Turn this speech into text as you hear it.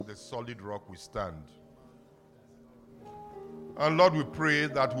the solid rock we stand. And Lord, we pray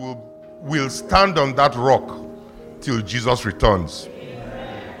that we'll stand on that rock till Jesus returns.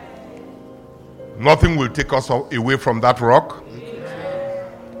 Amen. Nothing will take us away from that rock.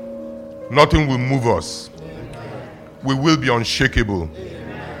 Nothing will move us. Amen. We will be unshakable.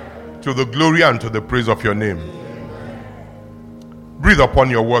 Amen. To the glory and to the praise of your name. Amen. Breathe upon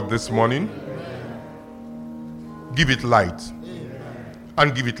your word this morning. Amen. Give it light. Amen.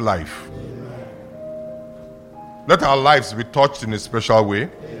 And give it life. Amen. Let our lives be touched in a special way.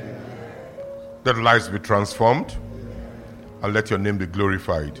 Amen. Let lives be transformed. Amen. And let your name be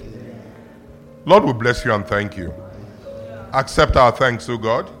glorified. Amen. Lord, we bless you and thank you. Accept our thanks, O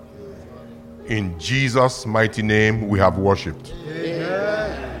God. In Jesus' mighty name we have worshipped.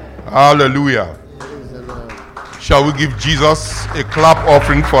 Amen. Hallelujah. Shall we give Jesus a clap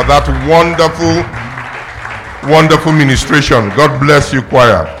offering for that wonderful ministration? God bless you,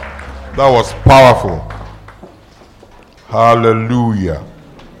 choir. That was powerful. Hallelujah.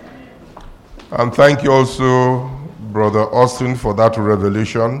 And thank you also, Brother Austin, for that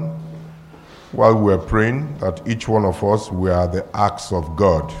revelation while we were praying that each one of us were the acts of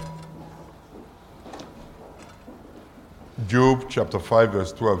God. Job chapter 5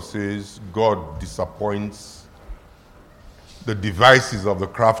 verse 12 says, God disappoints the devices of the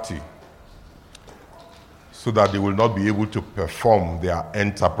crafty so that they will not be able to perform their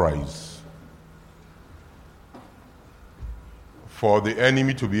enterprise. For the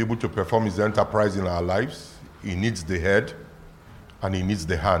enemy to be able to perform his enterprise in our lives, he needs the head and he needs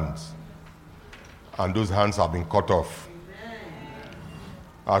the hands. And those hands have been cut off.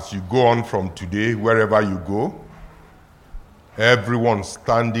 As you go on from today, wherever you go, everyone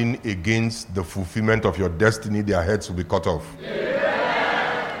standing against the fulfillment of your destiny, their heads will be cut off.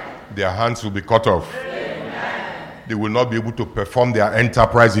 Amen. Their hands will be cut off. Amen. They will not be able to perform their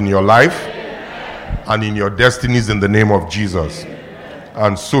enterprise in your life. Amen. And in your destinies in the name of Jesus. Amen.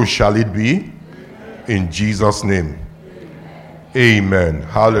 And so shall it be. Amen. In Jesus' name. Amen. Amen.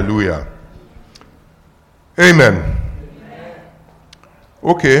 Hallelujah. Amen. Amen.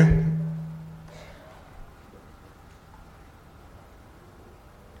 Okay.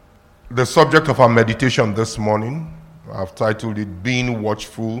 The subject of our meditation this morning, I've titled it, Being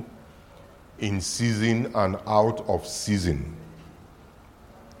Watchful in Season and Out of Season.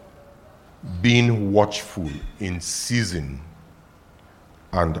 Being watchful in season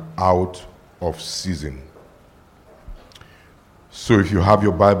and out of season. So if you have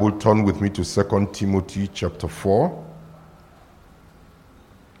your Bible, turn with me to 2 Timothy chapter 4.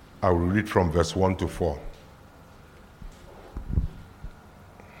 I will read from verse 1 to 4.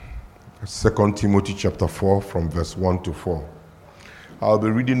 2 Timothy chapter 4 from verse 1 to 4. I'll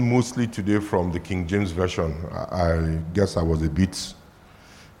be reading mostly today from the King James Version. I guess I was a bit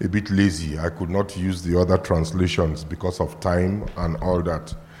lazy. I could not use the other translations because of time and all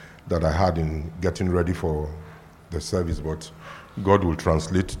that I had in getting ready for the service, but God will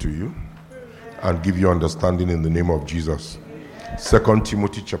translate to you and give you understanding in the name of Jesus. 2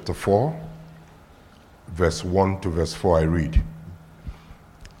 Timothy chapter 4, verse 1 to verse 4, I read.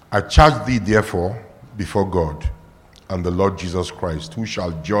 I charge thee therefore before God and the Lord Jesus Christ, who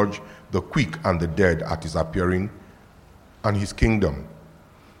shall judge the quick and the dead at his appearing and his kingdom.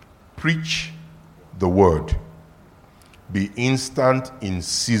 Preach the word. Be instant in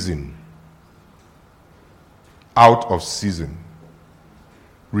season, out of season.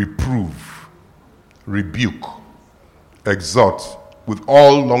 Reprove, rebuke, exhort with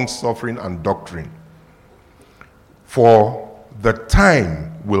all long-suffering and doctrine. For the time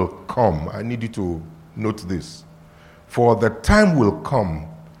will come. I need you to note this. For the time will come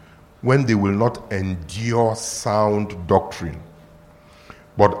when they will not endure sound doctrine,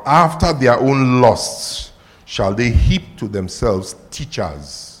 but after their own lusts shall they heap to themselves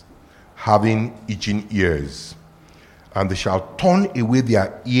teachers, having itching ears, and they shall turn away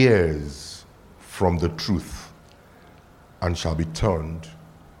their ears from the truth, and shall be turned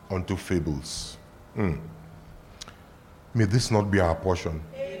unto fables. May this not be our portion.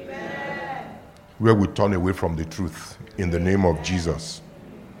 Amen. Where we turn away from the truth in the name of Jesus.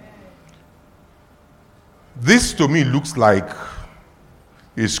 This to me looks like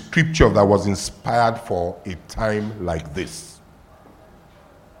a scripture that was inspired for a time like this.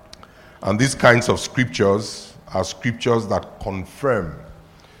 And these kinds of scriptures are scriptures that confirm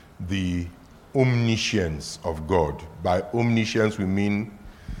the omniscience of God. By omniscience we mean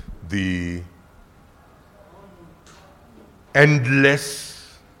the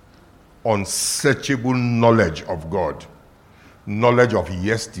endless, unsearchable knowledge of God. Knowledge of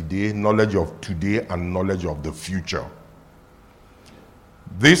yesterday, knowledge of today, and knowledge of the future.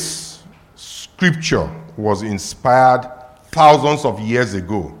 This scripture was inspired thousands of years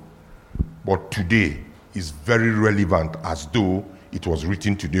ago, but today is very relevant as though it was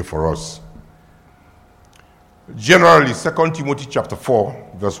written today for us. Generally, 2 Timothy chapter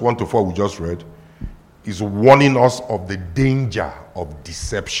 4, verse 1 to 4 we just read, is warning us of the danger of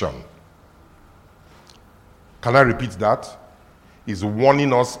deception. Can I repeat that? Is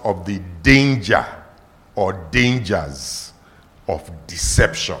warning us of the danger or dangers of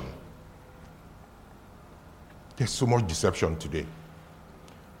deception. There's so much deception today.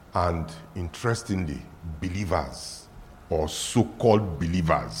 And interestingly, believers or so-called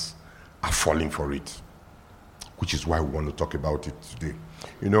believers are falling for it, which is why we want to talk about it today.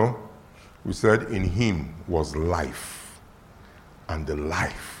 You know, we said in him was life, and the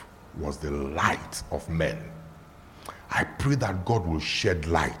life was the light of men. I pray that God will shed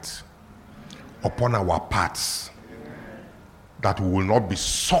light upon our paths, that we will not be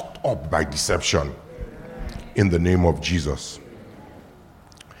sucked up by deception, in the name of Jesus.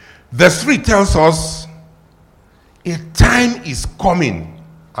 Verse 3 tells us a time is coming,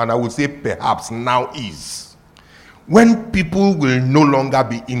 and I would say perhaps now is, when people will no longer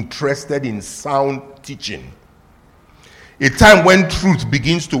be interested in sound teaching. A time when truth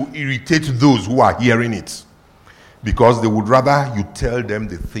begins to irritate those who are hearing it, because they would rather you tell them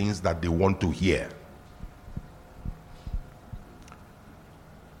the things that they want to hear.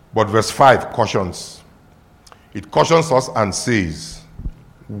 But verse 5 cautions. It cautions us and says,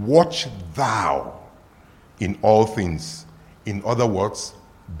 watch thou in all things. In other words,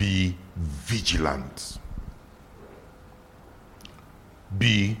 be vigilant.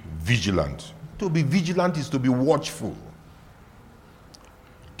 Be vigilant. To be vigilant is to be watchful.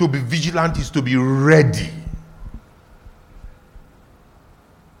 To be vigilant is to be ready.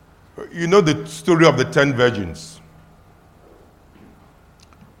 You know the story of the 10 virgins.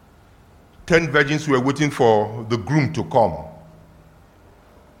 10 virgins were waiting for the groom to come.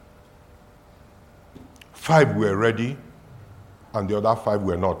 5 were ready, and the other 5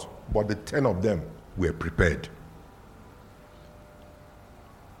 were not. But the 10 of them were prepared.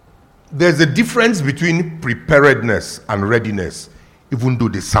 There's a difference between preparedness and readiness, even though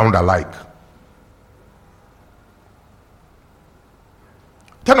they sound alike.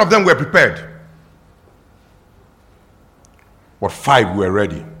 10 of them were prepared, but 5 were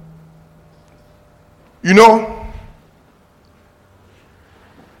ready. You know,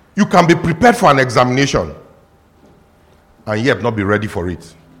 you can be prepared for an examination and yet not be ready for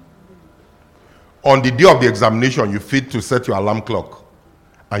it. On the day of the examination, you failed to set your alarm clock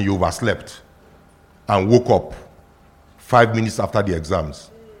and you overslept and woke up 5 minutes after the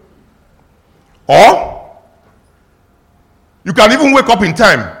exams. Or you can even wake up in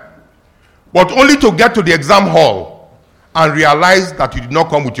time, but only to get to the exam hall and realize that you did not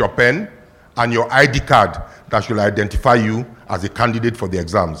come with your pen and your ID card that should identify you as a candidate for the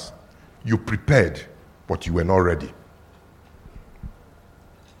exams. You prepared, but you were not ready.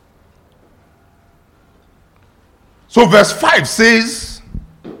 So verse 5 says,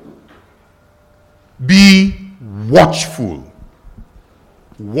 be watchful.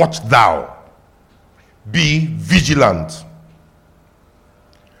 Watch thou. Be vigilant.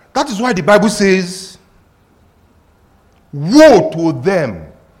 That is why the Bible says, woe to them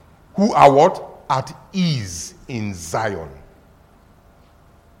who are what? At ease in Zion.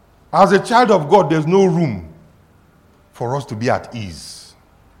 As a child of God, there's no room for us to be at ease.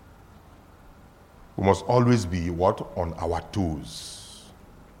 We must always be what? On our toes.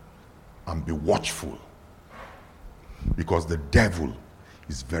 And be watchful. Because the devil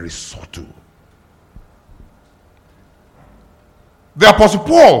is very subtle. The Apostle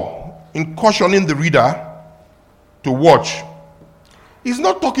Paul, in cautioning the reader to watch, he's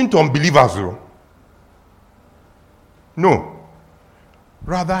not talking to unbelievers, though. No.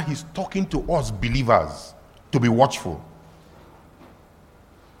 Rather, he's talking to us believers to be watchful.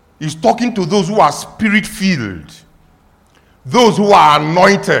 He's talking to those who are spirit-filled, those who are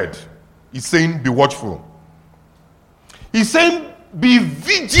anointed. He's saying, be watchful. He's saying, be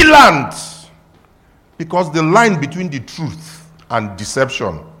vigilant, because the line between the truth and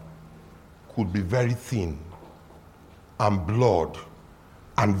deception could be very thin and blurred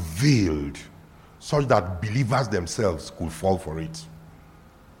and veiled, such that believers themselves could fall for it.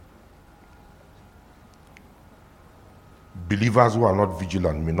 Believers who are not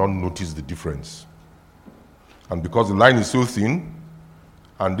vigilant may not notice the difference. And because the line is so thin,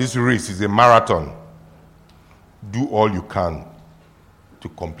 and this race is a marathon, do all you can to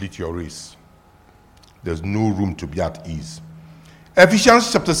complete your race. There's no room to be at ease.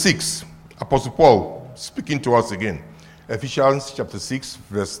 Ephesians chapter 6, Apostle Paul speaking to us again. Ephesians chapter 6,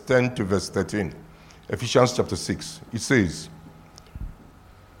 verse 10 to verse 13. Ephesians chapter 6. It says,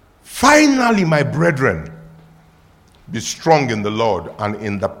 "Finally, my brethren, be strong in the Lord and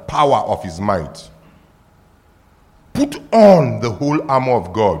in the power of his might. Put on the whole armor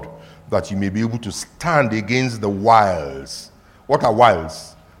of God, that you may be able to stand against the wiles." What are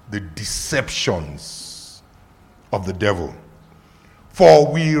wiles? The deceptions of the devil.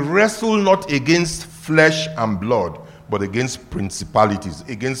 "For we wrestle not against flesh and blood, but against principalities,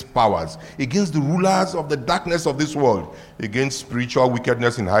 against powers, against the rulers of the darkness of this world, against spiritual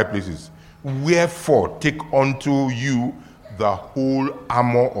wickedness in high places. Wherefore, take unto you the whole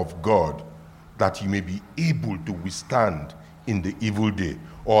armor of God, that you may be able to withstand in the evil day,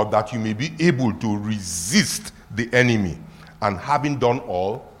 or that you may be able to resist the enemy, and having done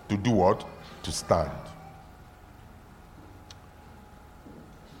all, to do what? To stand."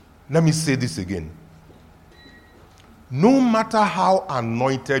 Let me say this again. No matter how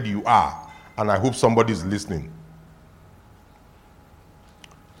anointed you are, and I hope somebody is listening,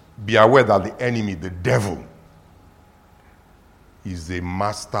 be aware that the enemy, the devil, is a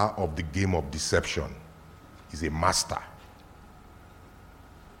master of the game of deception. He's a master.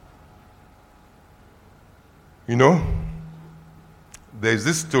 You know, there's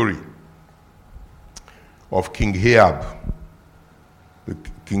this story of King Ahab, the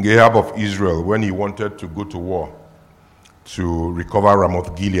King Ahab of Israel, when he wanted to go to war to recover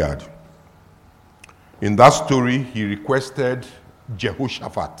Ramoth Gilead. In that story, he requested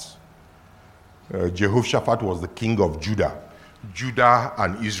Jehoshaphat. Jehoshaphat was the king of Judah. Judah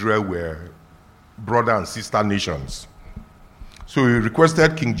and Israel were brother and sister nations. So he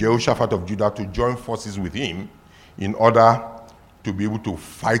requested King Jehoshaphat of Judah to join forces with him in order to be able to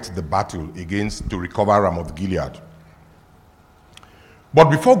fight the battle to recover Ramoth Gilead.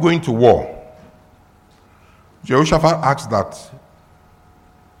 But before going to war, Jehoshaphat asked that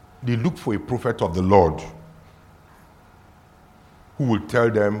they look for a prophet of the Lord who will tell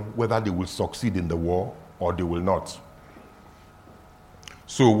them whether they will succeed in the war or they will not.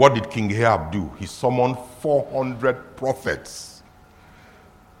 So what did King Ahab do? He summoned 400 prophets.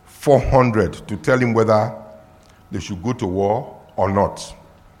 400 to tell him whether they should go to war or not.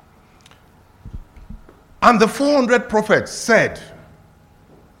 And the 400 prophets said,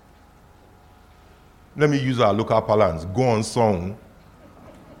 let me use our local parlance, go on song.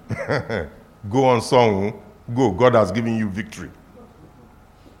 Go on song. Go. God has given you victory.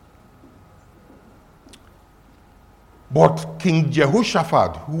 But King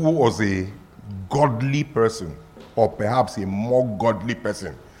Jehoshaphat, who was a godly person, or perhaps a more godly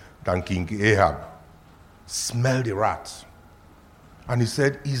person than King Ahab, smelled a rat. And he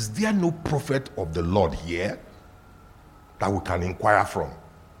said, "Is there no prophet of the Lord here that we can inquire from?"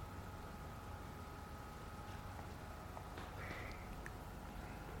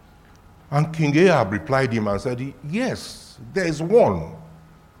 And King Ahab replied him and said, "Yes, there is one,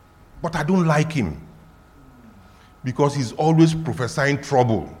 but I don't like him because he's always prophesying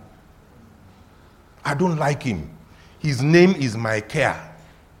trouble. I don't like him. His name is Micaiah."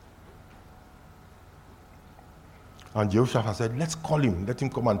 And Jehoshaphat said, "Let's call him. Let him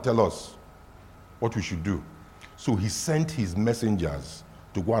come and tell us what we should do." So he sent his messengers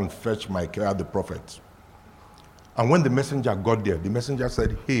to go and fetch Micaiah the prophet. And when the messenger got there, the messenger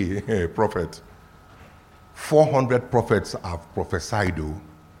said, hey, prophet, 400 prophets have prophesied,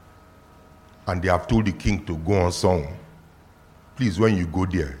 and they have told the king to go on song. Please, when you go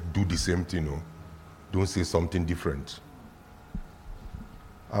there, do the same thing. Don't say something different.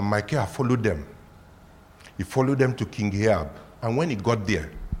 And Micaiah followed them. He followed them to King Ahab. And when he got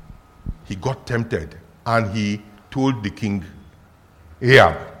there, he got tempted. And he told the king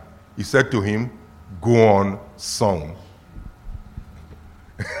Ahab, he said to him, "Go on song."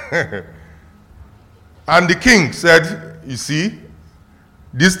 And the king said, "You see,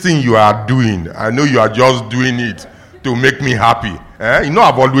 this thing you are doing, I know you are just doing it to make me happy. You know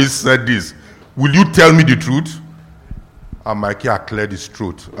I've always said this. Will you tell me the truth?" And Micaiah cleared his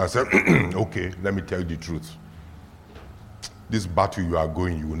throat. I said, "Okay, let me tell you the truth. This battle you are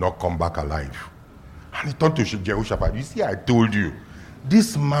going, you will not come back alive." And he turned to Jehoshaphat, "You see, I told you,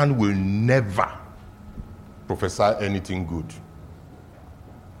 this man will never prophesy anything good."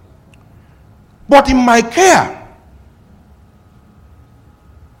 But in Micaiah,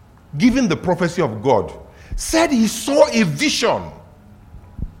 given the prophecy of God, said he saw a vision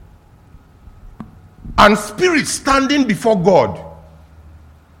and spirits standing before God.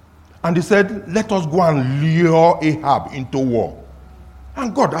 And he said, "Let us go and lure Ahab into war."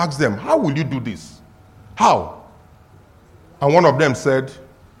 And God asked them, "How will you do this? How?" And one of them said,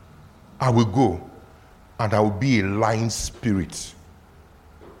 "I will go and I will be a lying spirit.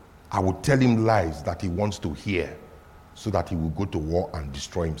 I will tell him lies that he wants to hear so that he will go to war and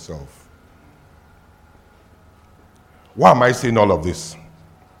destroy himself. Why am I saying all of this?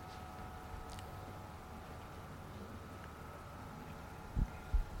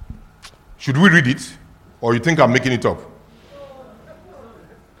 Should we read it? Or you think I'm making it up?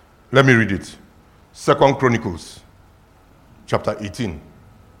 Let me read it. 2 Chronicles, chapter 18.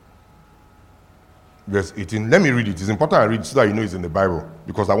 Verse 18. Let me read it. It's important I read it so that you know it's in the Bible,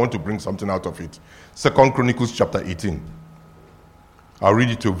 because I want to bring something out of it. 2 Chronicles, chapter 18. I'll read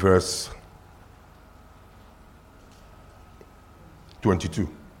it to verse 22.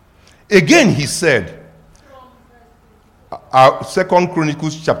 Again he said, 2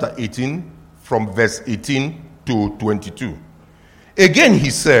 Chronicles chapter 18, from verse 18 to 22. Again he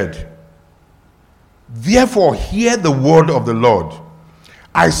said, therefore hear the word of the Lord.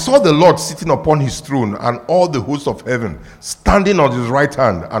 I saw the Lord sitting upon his throne, and all the hosts of heaven standing on his right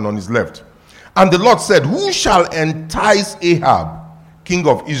hand and on his left. And the Lord said, who shall entice Ahab, king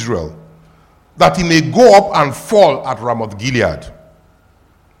of Israel, that he may go up and fall at Ramoth Gilead?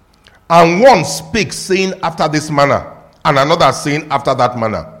 And one spake, saying after this manner, and another saying after that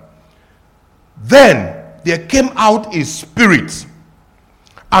manner. Then there came out a spirit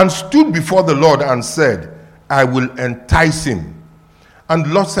and stood before the Lord and said, I will entice him. And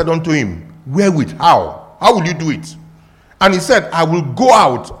the Lord said unto him, wherewith? How? How will you do it? And he said, I will go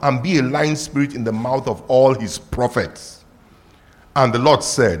out and be a lying spirit in the mouth of all his prophets. And the Lord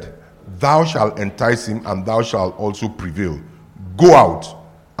said, thou shalt entice him, and thou shalt also prevail. Go out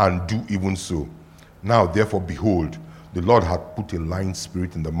and do even so. Now therefore, behold, the Lord had put a lying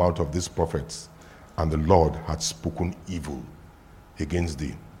spirit in the mouth of these prophets, and the Lord had spoken evil against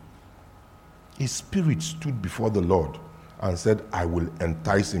thee. A spirit stood before the Lord and said, I will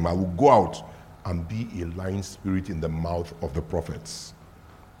entice him. I will go out and be a lying spirit in the mouth of the prophets.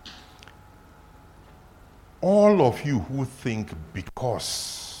 All of you who think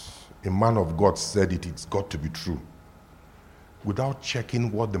because a man of God said it, it's got to be true, without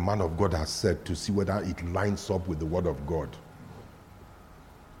checking what the man of God has said to see whether it lines up with the word of God,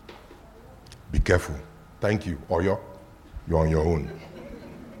 be careful. Thank you. Oyo, you're on your own.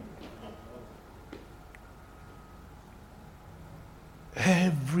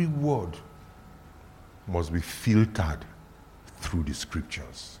 Every word must be filtered through the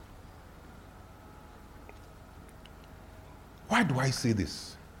scriptures. Why do I say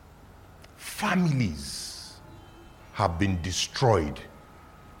this? Families have been destroyed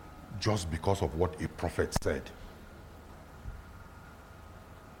just because of what a prophet said.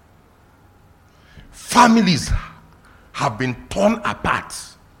 Families have been torn apart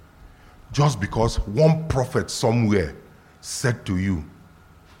just because one prophet somewhere said to you,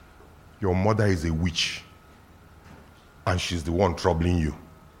 your mother is a witch and she's the one troubling you.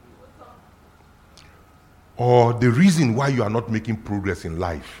 Or the reason why you are not making progress in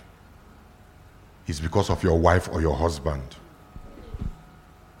life is because of your wife or your husband.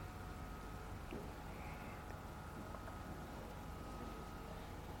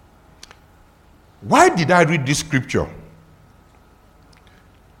 Why did I read this scripture?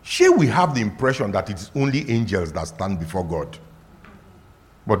 Here we have the impression that it's only angels that stand before God.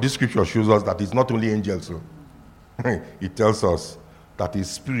 But this scripture shows us that it's not only angels. So it tells us that a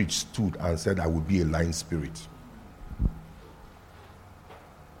spirit stood and said, I will be a lying spirit.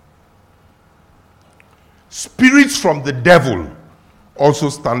 Spirits from the devil also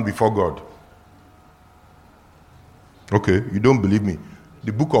stand before God. Okay, you don't believe me?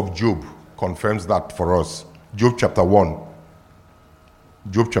 The book of Job confirms that for us. Job chapter 1.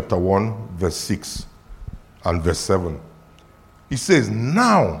 Job chapter 1, verse 6 and verse 7. He says,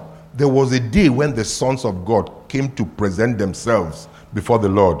 now there was a day when the sons of God came to present themselves before the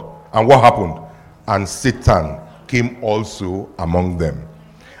Lord. And what happened? And Satan came also among them.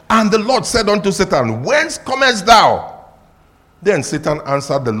 And the Lord said unto Satan, whence comest thou? Then Satan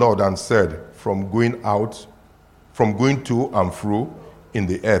answered the Lord and said, from going to and fro in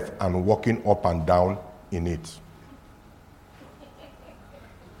the earth and walking up and down in it.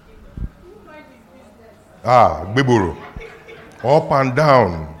 Beboro. Up and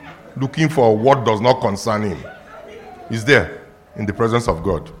down, looking for what does not concern him. He's there in the presence of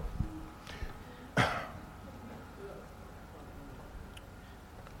God.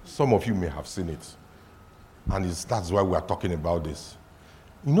 Some of you may have seen it. And that's why we are talking about this.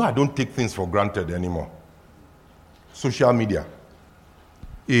 You know, I don't take things for granted anymore. Social media.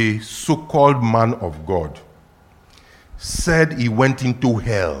 A so-called man of God said he went into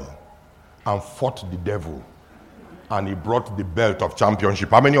hell and fought the devil, and he brought the belt of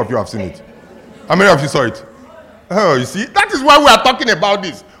championship. How many of you have seen it? How many of you saw it? Oh, you see, that is why we are talking about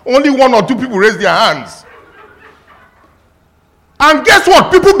this. Only 1 or 2 people raise their hands. And guess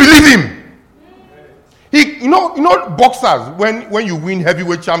what? People believe him. You know boxers, when you win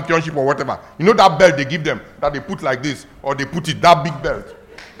heavyweight championship or whatever, you know that belt they give them that they put like this, or they put it, that big belt.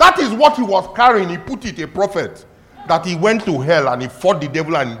 That is what he was carrying. He put it, a prophet, that he went to hell and he fought the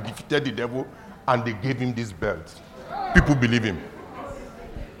devil and he defeated the devil, and they gave him this belt. People believe him.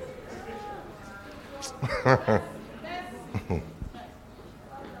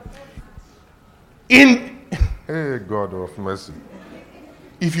 Hey, God of mercy.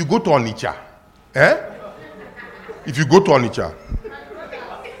 If you go to Onitsha, if you go to Onitsha,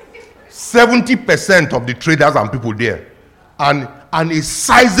 70% of the traders and people there, and a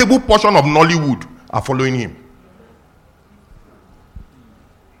sizable portion of Nollywood are following him.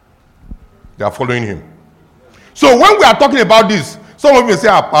 They are following him. So when we are talking about this, some of you say,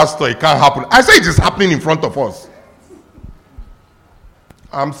 Pastor, it can't happen. I say it is happening in front of us.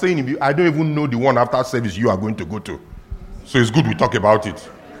 I'm saying, I don't even know the one after service you are going to go to. So it's good we talk about it.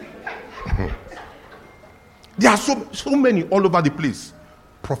 There are so many all over the place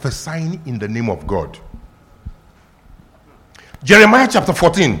prophesying in the name of God. Jeremiah chapter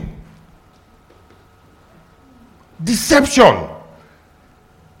 14. Deception.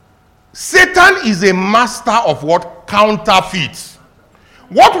 Satan is a master of what? Counterfeits.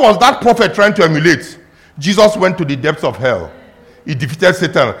 What was that prophet trying to emulate? Jesus went to the depths of hell. He defeated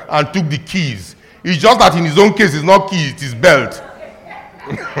Satan and took the keys. It's just that in his own case, it's not keys, it's his belt.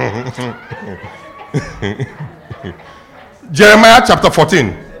 Jeremiah chapter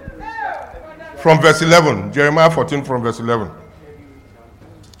 14 from verse 11. Jeremiah 14 from verse 11.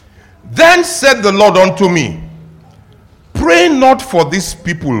 Then said the Lord unto me, pray not for these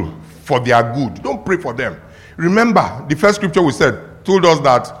people for their good. Don't pray for them. Remember, the first scripture we said told us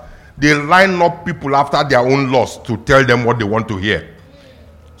that they line up people after their own lusts to tell them what they want to hear.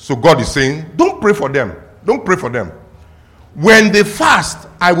 So God is saying, don't pray for them. Don't pray for them. When they fast,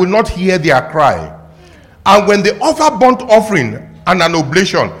 I will not hear their cry. And when they offer burnt offering and an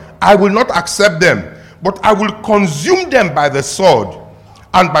oblation, I will not accept them, but I will consume them by the sword,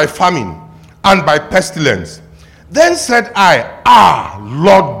 and by famine, and by pestilence. Then said I,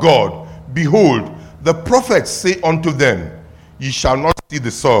 Lord God, behold, the prophets say unto them, ye shall not see the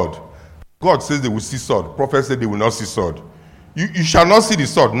sword. God says they will see sword. Prophets say they will not see sword. You shall not see the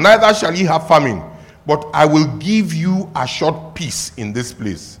sword, neither shall ye have famine, but I will give you a short peace in this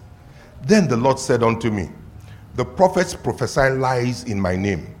place. Then the Lord said unto me, the prophets prophesy lies in my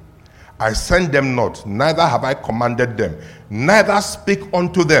name. I send them not, neither have I commanded them, neither spake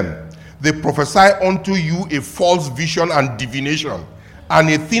unto them. They prophesy unto you a false vision and divination, and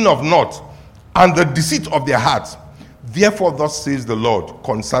a thing of naught, and the deceit of their hearts. Therefore thus says the Lord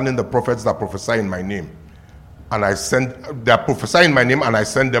concerning the prophets that prophesy in my name. And they prophesy in my name, and I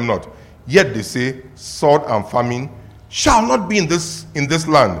send them not. Yet they say, sword and famine shall not be in this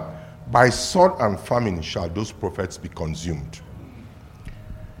land. By sword and famine shall those prophets be consumed.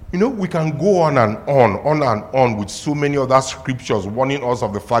 You know, we can go on and on with so many other scriptures warning us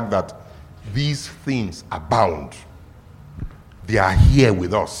of the fact that these things abound. They are here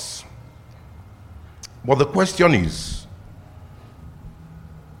with us. But the question is,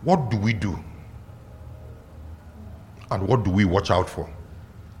 what do we do? And what do we watch out for?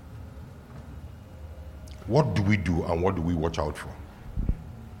 What do we do and what do we watch out for?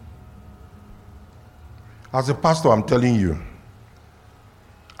 As a pastor, I'm telling you,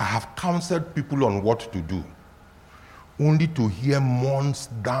 I have counseled people on what to do, only to hear months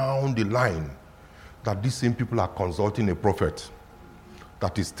down the line that these same people are consulting a prophet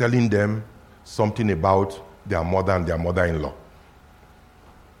that is telling them something about their mother and their mother-in-law.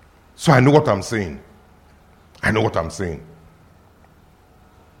 So I know what I'm saying. I know what I'm saying.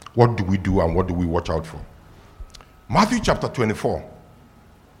 What do we do and what do we watch out for? Matthew chapter 24,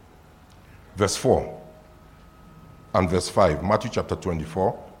 verse 4 and verse 5. Matthew chapter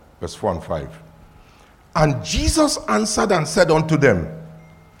 24, verse 4 and 5. And Jesus answered and said unto them,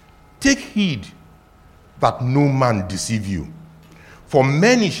 take heed that no man deceive you. For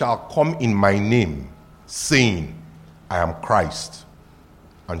many shall come in my name, saying, I am Christ,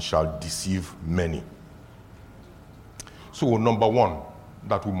 and shall deceive many. So, number one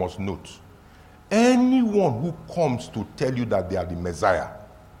that we must note, anyone who comes to tell you that they are the Messiah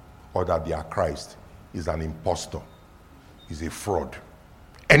or that they are Christ is an impostor, is a fraud.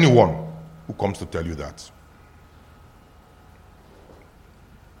 Anyone who comes to tell you that.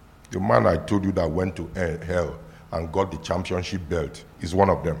 The man I told you that went to hell and got the championship belt is one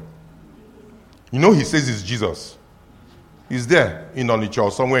of them. You know, he says it's Jesus. He's there in Onitsha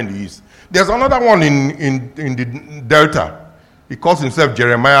or somewhere in the east. There's another one in the Delta. He calls himself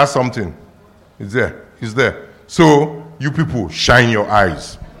Jeremiah something. He's there. He's there. So, you people, shine your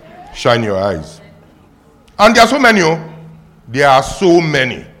eyes. Shine your eyes. And there are so many. There are so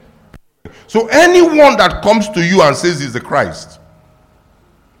many. So, anyone that comes to you and says he's the Christ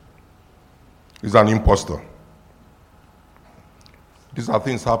is an impostor. These are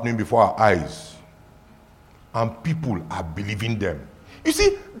things happening before our eyes. And people are believing them. You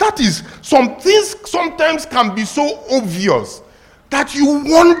see, that is, some things sometimes can be so obvious that you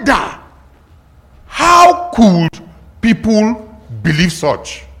wonder, how could people believe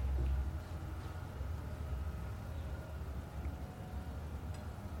such?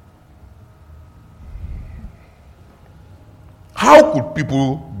 How could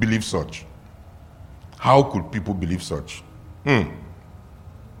people believe such? How could people believe such?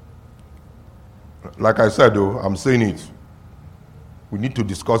 Like I said, though, I'm saying it. We need to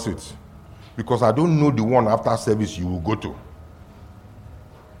discuss it. Because I don't know the one after service you will go to.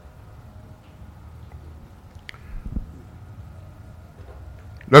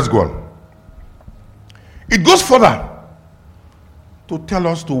 Let's go on. It goes further to tell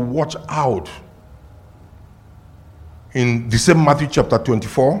us to watch out. In the same Matthew chapter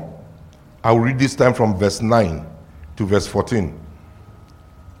 24, I will read this time from verse 9 to verse 14.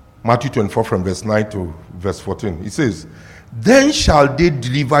 Matthew 24 from verse 9 to verse 14. It says, "Then shall they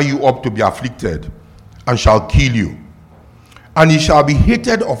deliver you up to be afflicted, and shall kill you. And ye shall be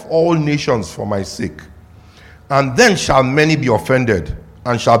hated of all nations for my sake. And then shall many be offended,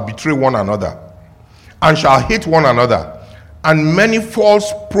 and shall betray one another, and shall hate one another. And many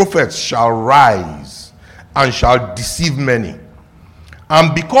false prophets shall rise, and shall deceive many.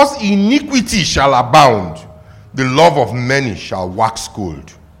 And because iniquity shall abound, the love of many shall wax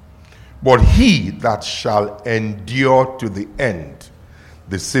cold. But he that shall endure to the end,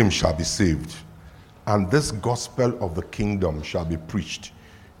 the same shall be saved. And this gospel of the kingdom shall be preached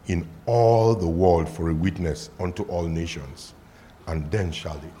in all the world for a witness unto all nations. And then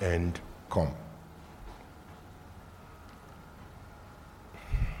shall the end come."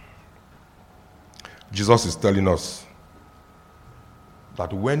 Jesus is telling us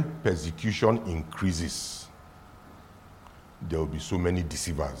that when persecution increases, there will be so many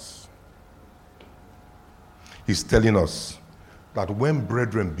deceivers. He's telling us that when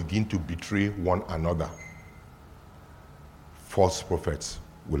brethren begin to betray one another, false prophets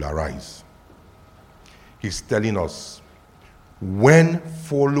will arise. He's telling us when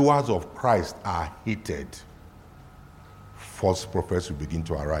followers of Christ are hated, false prophets will begin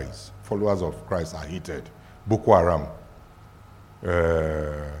to arise. Followers of Christ are hated. Boko Haram,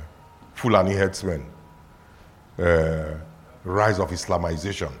 Fulani herdsmen, rise of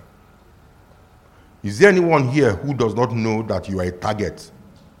Islamization. Is there anyone here who does not know that you are a target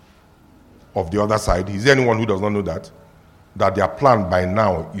of the other side? Is there anyone who does not know that? That their plan by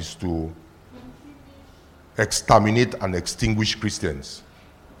now is to exterminate and extinguish Christians.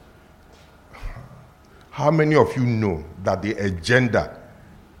 How many of you know that the agenda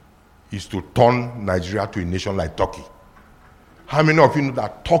is to turn Nigeria to a nation like Turkey? How many of you know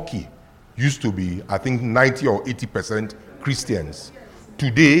that Turkey used to be, I think, 90 or 80% Christians?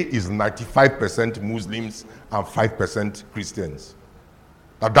 Today is 95% Muslims and 5% Christians.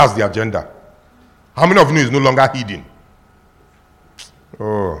 That's the agenda. How many of you know it's no longer hidden?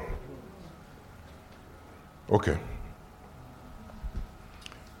 Oh. Okay.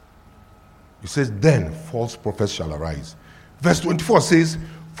 It says, "Then false prophets shall arise." Verse 24 says,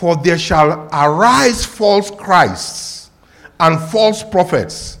 "For there shall arise false Christs and false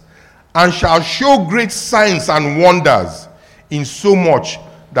prophets, and shall show great signs and wonders, in so much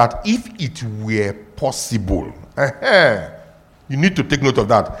that if it were possible," you need to take note of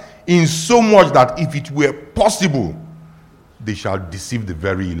that. "In so much that if it were possible, they shall deceive the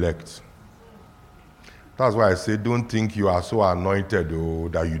very elect." That's why I say, don't think you are so anointed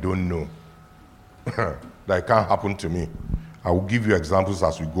that you don't know. That can't happen to me. I will give you examples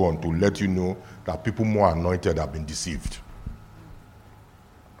as we go on to let you know that people more anointed have been deceived.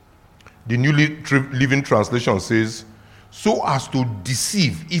 The New Living Translation says, "So as to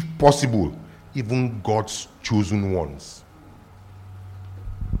deceive, if possible, even God's chosen ones."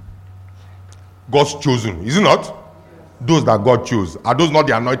 God's chosen, is it not? Those that God chose. Are those not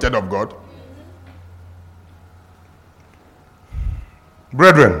the anointed of God?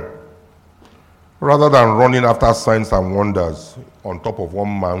 Brethren, rather than running after signs and wonders on top of one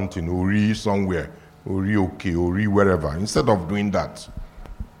mountain, Ori somewhere, Ori okay, Ori wherever, instead of doing that,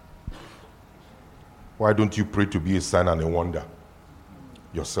 why don't you pray to be a sign and a wonder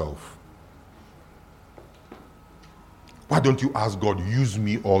yourself? Why don't you ask God, use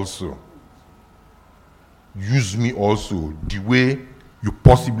me also? Use me also the way you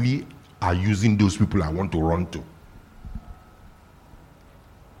possibly are using those people I want to run to.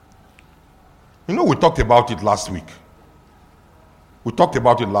 You know, we talked about it last week.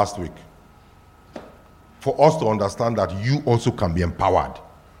 For us to understand that you also can be empowered.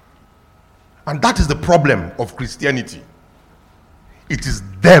 And that is the problem of Christianity. It is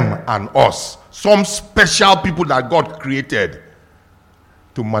them and us. Some special people that God created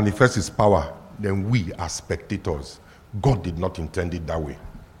to manifest his power. Then we are spectators. God did not intend it that way.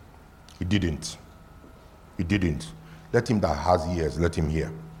 He didn't. Let him that has ears, let him hear.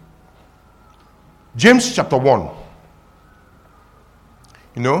 James chapter 1.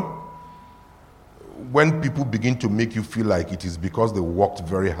 You know, when people begin to make you feel like it is because they worked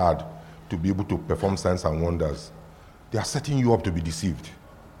very hard to be able to perform signs and wonders, they are setting you up to be deceived.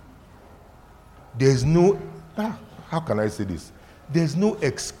 There's no, how can I say this? There's no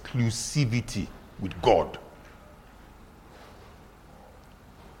exclusivity with God.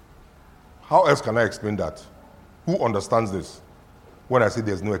 How else can I explain that? Who understands this? When I say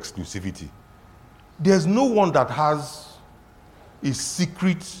there's no exclusivity. There's no one that has a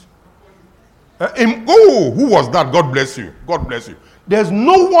secret. Who was that? God bless you. God bless you. There's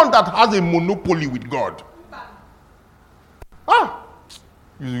no one that has a monopoly with God.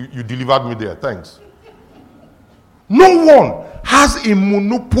 You delivered me there. Thanks. No one has a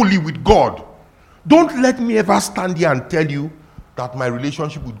monopoly with God. Don't let me ever stand here and tell you that my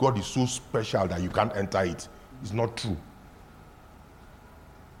relationship with God is so special that you can't enter it. It's not true.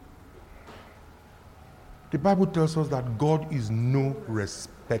 The Bible tells us that God is no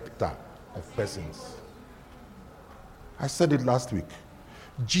respecter of persons. I said it last week.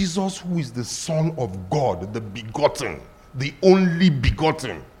 Jesus, who is the Son of God, the begotten, the only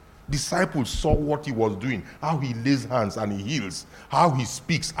begotten. Disciples saw what he was doing, how he lays hands and he heals, how he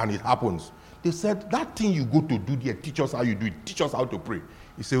speaks and it happens. They said, that thing you go to do there, teach us how you do it, teach us how to pray.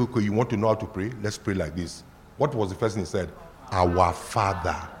 He said, okay, you want to know how to pray? Let's pray like this. What was the first thing he said? Our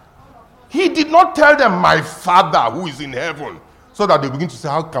Father. He did not tell them, my Father who is in heaven, so that they begin to say,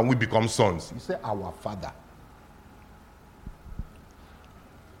 how can we become sons? He said, our Father.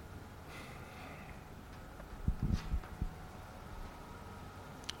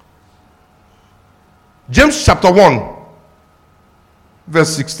 James chapter 1,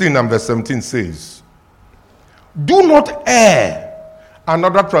 verse 16 and verse 17 says, do not err.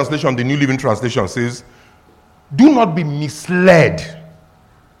 Another translation, the New Living Translation says, do not be misled.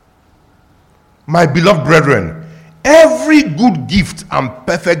 My beloved brethren, every good gift and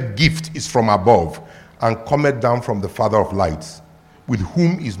perfect gift is from above and cometh down from the Father of lights, with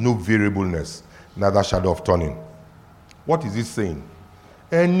whom is no variableness, neither shadow of turning. What is he saying?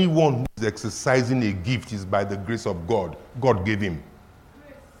 Anyone who is exercising a gift is by the grace of God. God gave him.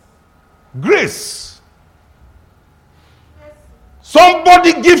 Grace.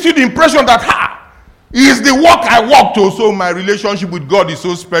 Somebody gives you the impression that, it is the work I walk to, so my relationship with God is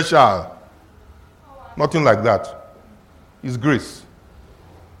so special. Nothing like that. It's grace.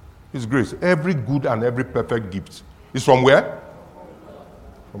 It's grace. Every good and every perfect gift is from where?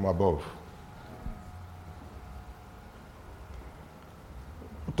 From above.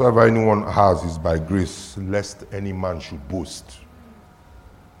 Whatever anyone has is by grace, lest any man should boast.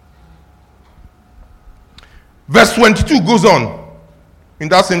 Verse 22 goes on in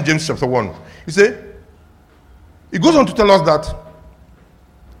that same James chapter 1. He goes on to tell us that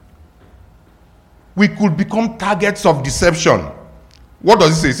we could become targets of deception. What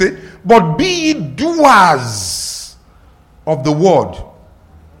does it say? He say, but be ye doers of the word,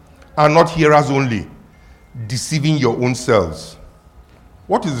 and not hearers only, deceiving your own selves.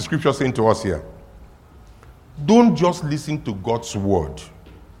 What is the scripture saying to us here? Don't just listen to God's word.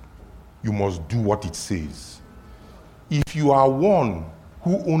 You must do what it says. If you are one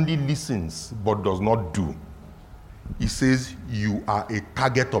who only listens but does not do, he says you are a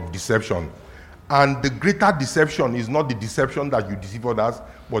target of deception. And the greater deception is not the deception that you deceive others,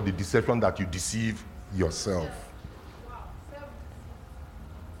 but the deception that you deceive yourself.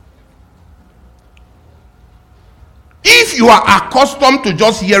 If you are accustomed to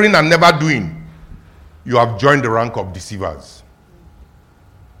just hearing and never doing, you have joined the rank of deceivers.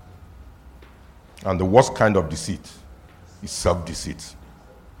 And the worst kind of deceit is self-deceit.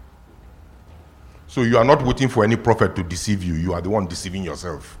 So you are not waiting for any prophet to deceive you. You are the one deceiving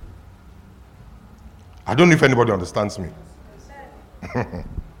yourself. I don't know if anybody understands me. 1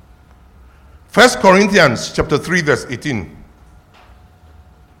 Corinthians chapter 3 verse 18.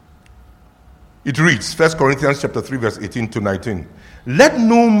 It reads, 1 Corinthians chapter 3 verse 18 to 19. Let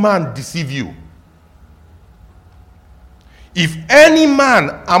no man deceive you. If any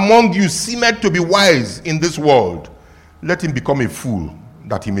man among you seemeth to be wise in this world, let him become a fool,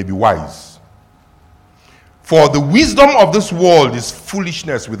 that he may be wise. For the wisdom of this world is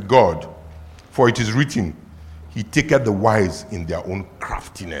foolishness with God. For it is written, he taketh the wise in their own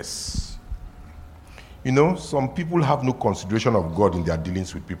craftiness. You know, some people have no consideration of God in their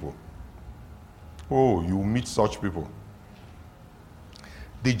dealings with people. Oh, you meet such people.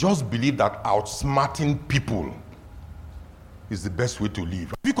 They just believe that outsmarting people is the best way to live.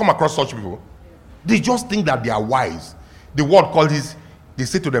 Have you come across such people? They just think that they are wise. The word called is, they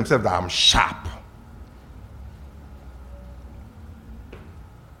say to themselves that I'm sharp.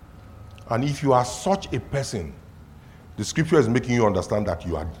 And if you are such a person, the scripture is making you understand that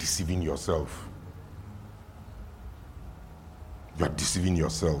you are deceiving yourself. You are deceiving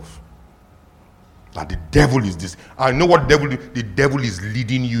yourself. That the devil is this. I know what devil is. The devil is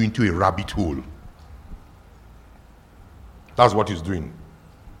leading you into a rabbit hole. That's what he's doing.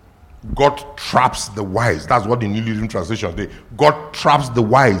 God traps the wise. That's what the New Living Translation says. God traps the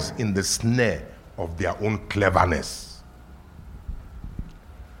wise in the snare of their own cleverness.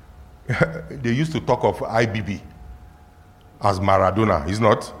 They used to talk of IBB as Maradona. He's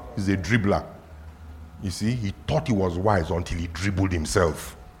not. He's a dribbler. You see, he thought he was wise until he dribbled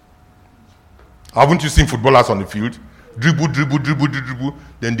himself. Haven't you seen footballers on the field? Dribble.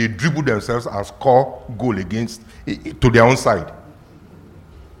 Then they dribble themselves and score goal against to their own side.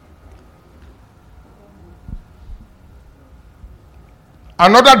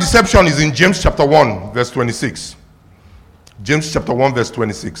 Another deception is in James chapter 1, verse 26. James chapter 1, verse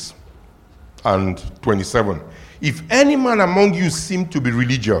 26 and 27. If any man among you seem to be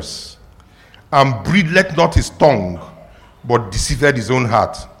religious, and breathed not his tongue, but deceived his own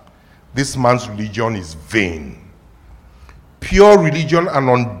heart, this man's religion is vain. Pure religion and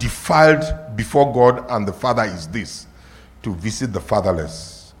undefiled before God and the Father is this, to visit the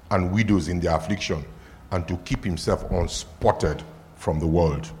fatherless and widows in their affliction, and to keep himself unspotted from the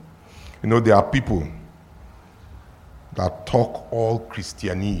world. You know, there are people that talk all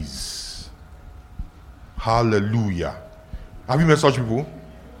Christianese. Hallelujah. Have you met such people?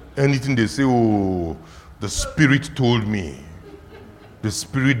 Anything they say, oh, the Spirit told me. The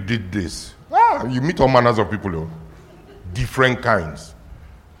Spirit did this. You meet all manners of people, though. Different kinds.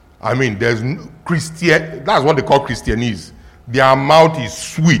 I mean, there's Christian. That's what they call Christianese. Their mouth is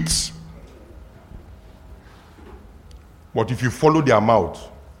sweet. But if you follow their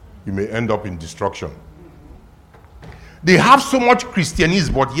mouth, you may end up in destruction. They have so much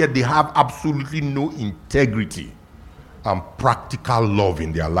Christianese, but yet they have absolutely no integrity and practical love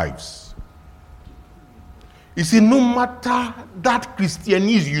in their lives. You see, no matter that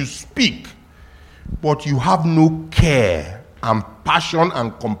Christianese you speak, but you have no care and passion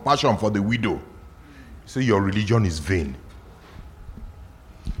and compassion for the widow, so your religion is vain.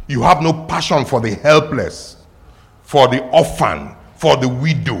 You have no passion for the helpless, for the orphan, for the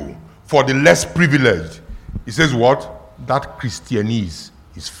widow, for the less privileged. He says what? That Christianese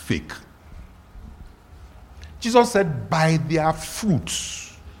is fake. Jesus said, by their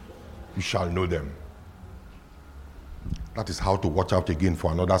fruits you shall know them. That is how to watch out again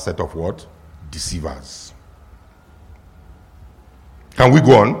for another set of what? Deceivers. Can we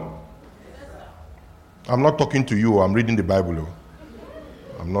go on? I'm not talking to you. I'm reading the Bible.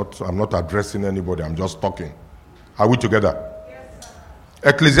 I'm not addressing anybody. I'm just talking. Are we together? Yes.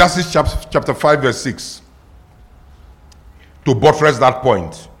 Ecclesiastes chapter 5 verse 6. To buttress that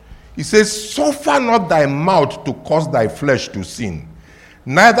point. He says, suffer not thy mouth to cause thy flesh to sin.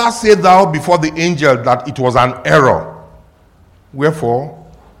 Neither say thou before the angel that it was an error. Wherefore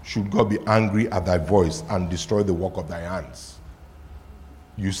should God be angry at thy voice and destroy the work of thy hands?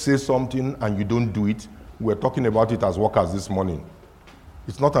 You say something and you don't do it. We're talking about it as workers this morning.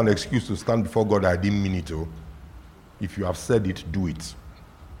 It's not an excuse to stand before God. I didn't mean it. Oh. If you have said it, do it.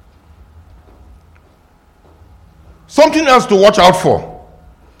 Something else to watch out for,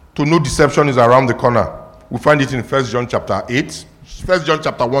 to know deception is around the corner. We find it in 1 John chapter 8. 1 John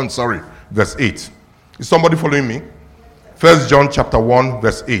chapter 1, verse 8. Is somebody following me? 1 John chapter 1,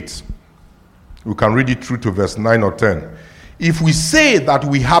 verse 8. We can read it through to verse 9 or 10. If we say that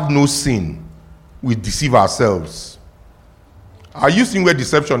we have no sin, we deceive ourselves. Are you seeing where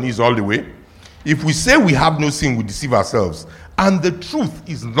deception is all the way? If we say we have no sin, we deceive ourselves, and the truth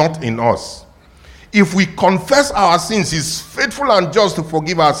is not in us. If we confess our sins, he is faithful and just to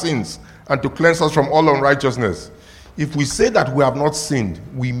forgive our sins and to cleanse us from all unrighteousness. If we say that we have not sinned,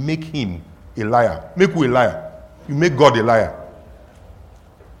 we make him a liar. Make who a liar? You make God a liar.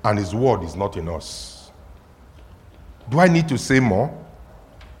 And his word is not in us. Do I need to say more?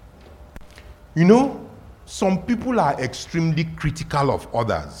 You know, Some people are extremely critical of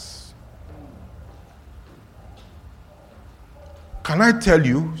others. Can I tell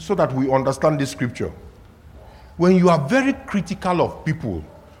you, so that we understand this scripture? When you are very critical of people,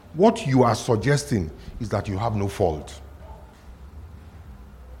 what you are suggesting is that you have no fault.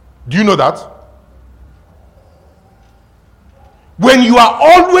 Do you know that? When you are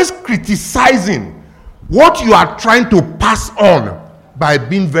always criticizing, what you are trying to pass on by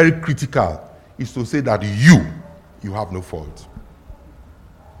being very critical is to say that you have no fault.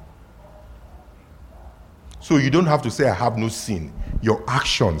 So you don't have to say I have no sin. Your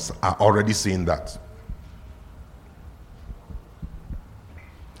actions are already saying that.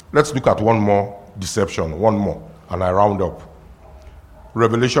 Let's look at one more deception, and I round up.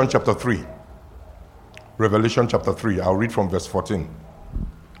 Revelation chapter 3. Revelation chapter 3. I'll read from verse 14.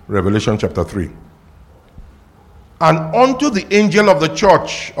 Revelation chapter 3. And unto the angel of the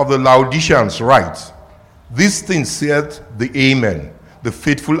church of the Laodiceans write, This thing saith the Amen, the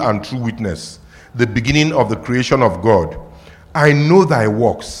faithful and true witness, the beginning of the creation of God. I know thy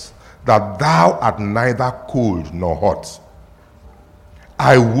works, that thou art neither cold nor hot.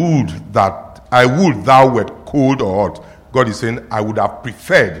 I would thou wert cold or hot. God is saying, I would have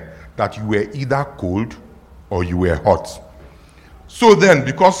preferred that you were either cold or you were hot. So then,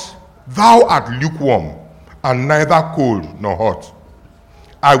 because thou art lukewarm and neither cold nor hot,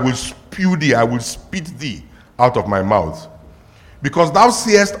 I will spew thee, I will spit thee out of my mouth. Because thou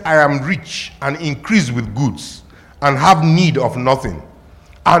sayest, I am rich and increase with goods, and have need of nothing,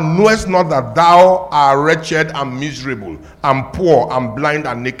 and knowest not that thou art wretched and miserable, and poor, and blind,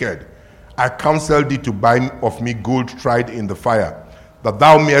 and naked. I counsel thee to buy of me gold tried in the fire, that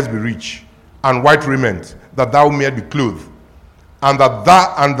thou mayest be rich, and white raiment, that thou mayest be clothed, and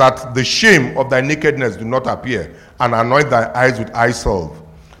that the shame of thy nakedness do not appear, and anoint thy eyes with eye salve,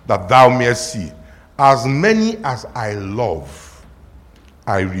 that thou mayest see. As many as I love,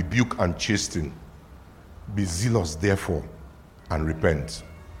 I rebuke and chasten. Be zealous, therefore, and repent.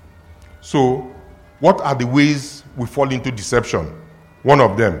 So, what are the ways we fall into deception? One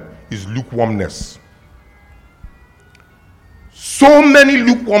of them is lukewarmness. So many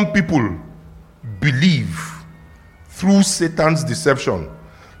lukewarm people believe through Satan's deception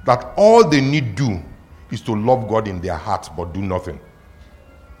that all they need do is to love God in their heart but do nothing.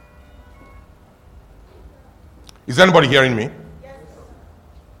 Is anybody hearing me? Yes.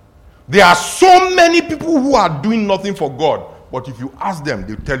 There are so many people who are doing nothing for God, but if you ask them,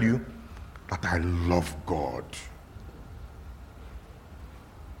 they'll tell you that I love God.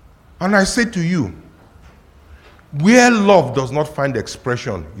 And I say to you, where love does not find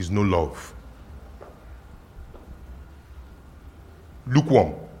expression is no love.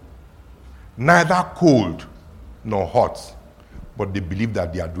 Lukewarm, neither cold nor hot, but they believe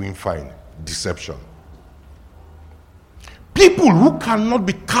that they are doing fine. Deception. People who cannot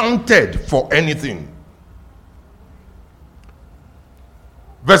be counted for anything.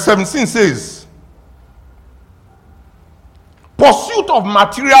 Verse 17 says, pursuit of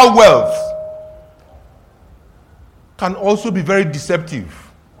material wealth can also be very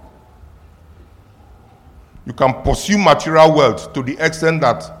deceptive. You can pursue material wealth to the extent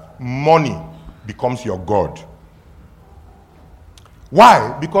that money becomes your God.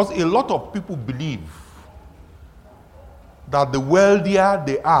 Why? Because a lot of people believe that the wealthier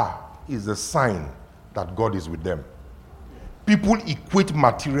they are is a sign that God is with them. People equate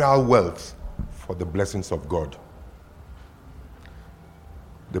material wealth for the blessings of God.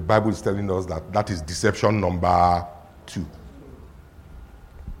 The Bible is telling us that that is deception number 2.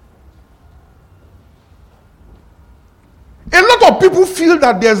 A lot of people feel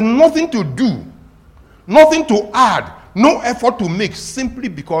that there's nothing to do, nothing to add, no effort to make, simply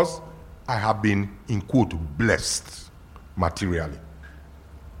because I have been, in quote, blessed materially.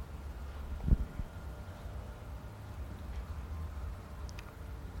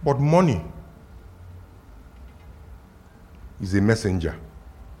 But money is a messenger.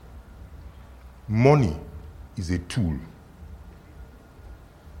 Money is a tool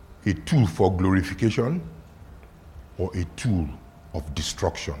for glorification or a tool of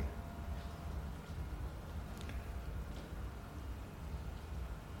destruction.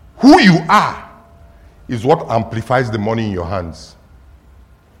 Who you are is what amplifies the money in your hands.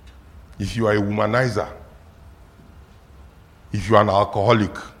 If you are a womanizer, if you are an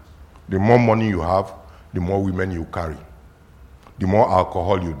alcoholic, the more money you have, the more women you carry, the more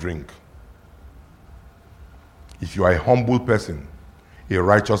alcohol you drink. If you are a humble person, a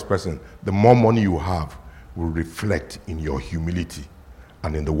righteous person, the more money you have will reflect in your humility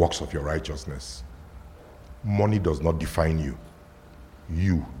and in the works of your righteousness. Money does not define you.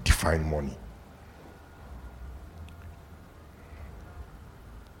 You define money.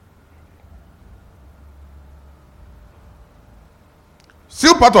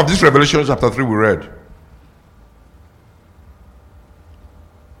 Still part of this Revelation chapter 3 we read.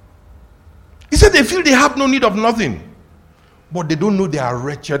 He said they feel they have no need of nothing, but they don't know they are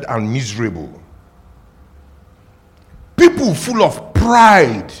wretched and miserable. People full of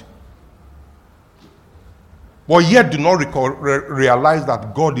pride, but yet do not realize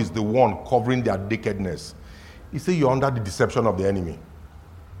that God is the one covering their nakedness. He said you're under the deception of the enemy.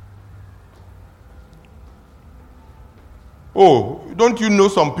 Oh, don't you know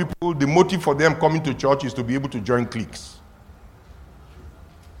some people, the motive for them coming to church is to be able to join cliques?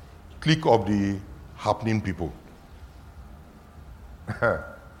 Clique of the happening people.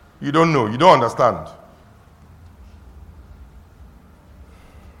 You don't know, you don't understand.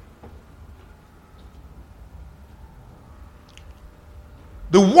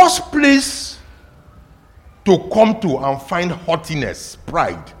 The worst place to come to and find haughtiness,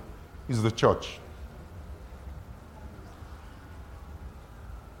 pride, is the church.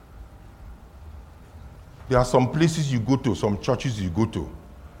 There are some places you go to, some churches you go to,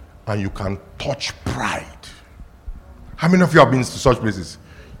 and you can touch pride. How many of you have been to such places?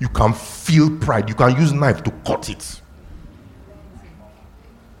 You can feel pride. You can use knife to cut it.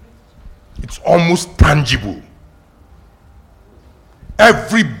 It's almost tangible.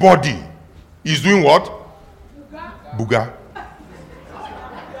 Everybody is doing what? Buga.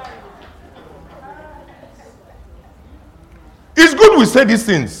 It's good we say these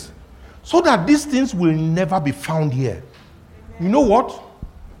things so that these things will never be found here. You know what?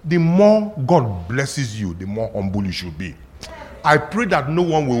 The more God blesses you, the more humble you should be. I pray that no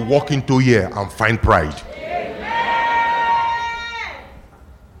one will walk into here and find pride.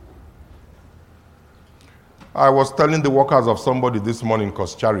 I was telling the workers of somebody this morning,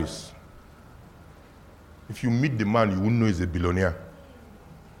 Charis. If you meet the man, you won't know he's a billionaire.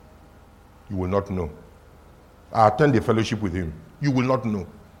 You will not know. I attend a fellowship with him. You will not know.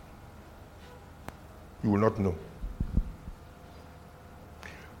 You will not know.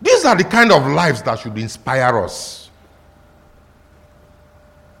 These are the kind of lives that should inspire us.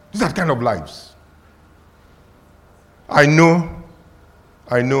 These are the kind of lives. I know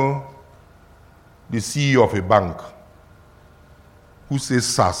the CEO of a bank who says,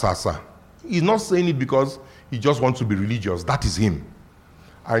 sir. He's not saying it because he just wants to be religious. That is him.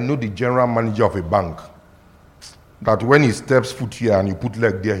 I know the general manager of a bank that when he steps foot here and you put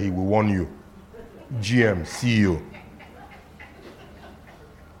leg there, he will warn you. GM, CEO.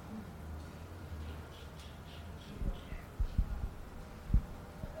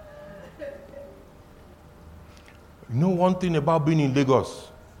 You know one thing about being in Lagos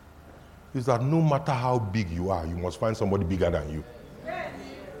is that no matter how big you are, you must find somebody bigger than you.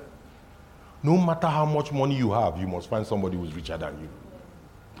 No matter how much money you have, you must find somebody who's richer than you.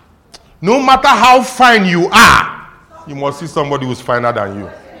 No matter how fine you are, you must see somebody who's finer than you.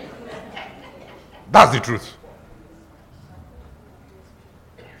 That's the truth.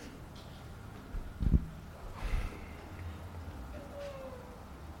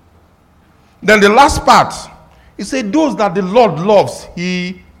 Then the last part, he said, those that the Lord loves,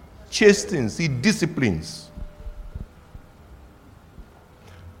 he chastens, he disciplines.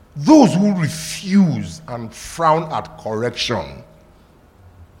 Those who refuse and frown at correction,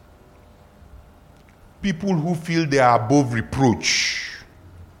 people who feel they are above reproach,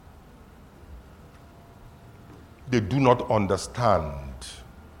 they do not understand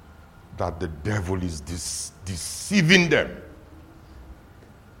that the devil is deceiving them.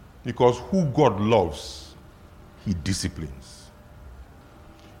 Because who God loves, he disciplines.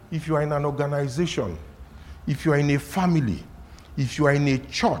 If you are in an organization, if you are in a family, if you are in a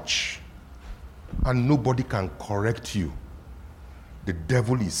church, and nobody can correct you, the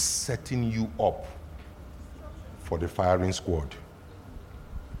devil is setting you up for the firing squad.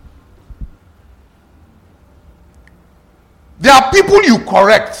 There are people you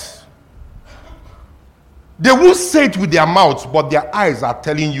correct. They won't say it with their mouths, but their eyes are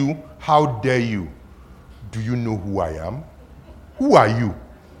telling you, how dare you? Do you know who I am? Who are you?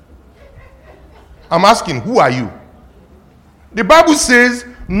 I'm asking, who are you? The Bible says,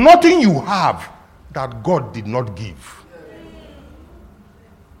 nothing you have that God did not give.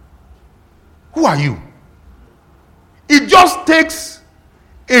 Who are you? It just takes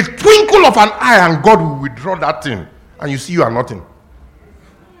a twinkle of an eye and God will withdraw that thing and you see you are nothing.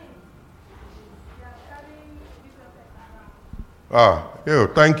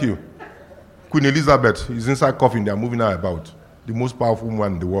 Thank you. Queen Elizabeth is inside coughing. They are moving her about. The most powerful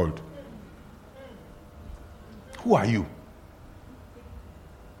woman in the world. Who are you?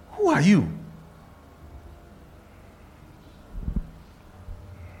 Who are you?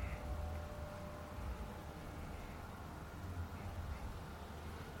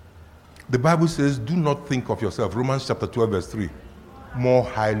 The Bible says, do not think of yourself, Romans chapter 12, verse 3, more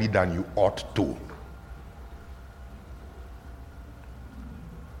highly than you ought to.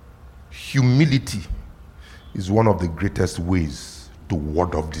 Humility is one of the greatest ways to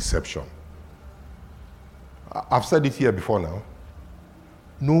ward off deception. I've said it here before now.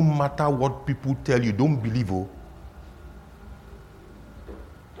 No matter what people tell you, don't believe.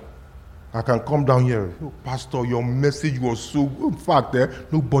 I can come down here. Oh, Pastor, your message was so good. In fact,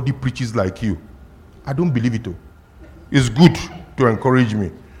 nobody preaches like you. I don't believe it. It's good to encourage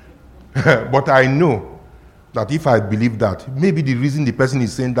me. But I know that if I believe that, maybe the reason the person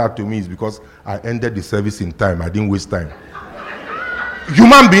is saying that to me is because I ended the service in time. I didn't waste time.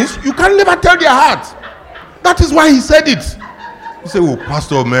 Human beings, you can never tell their heart. That is why he said it. He said, oh,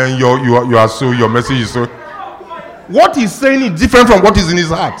 Pastor, man, you are so, your message is so. What he's saying is different from what is in his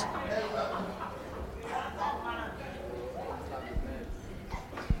heart.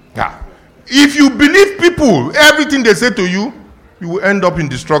 Yeah. If you believe people, everything they say to you, you will end up in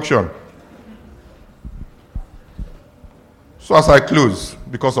destruction. So as I close,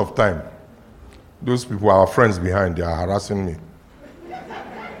 because of time, those people, our friends behind, they are harassing me.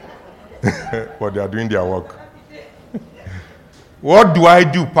 But they are doing their work. What do I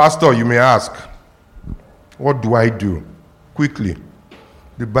do, Pastor, you may ask? What do I do? Quickly.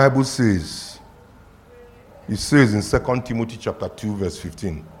 The Bible says, it says in 2 Timothy chapter 2, verse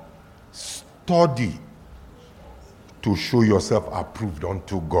 15, study to show yourself approved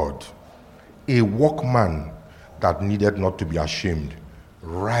unto God, a workman that needed not to be ashamed,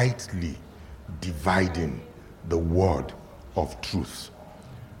 rightly dividing the word of truth.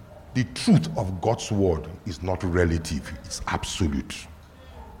 The truth of God's word is not relative, it's absolute.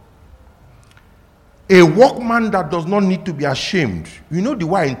 A workman that does not need to be ashamed. You know the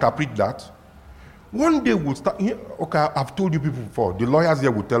way I interpret that? One day we'll start. Okay, I've told you people before. The lawyers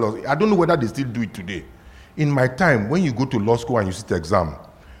here will tell us. I don't know whether they still do it today. In my time, when you go to law school and you sit the exam,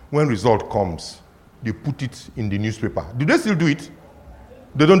 when result comes, they put it in the newspaper. Do they still do it?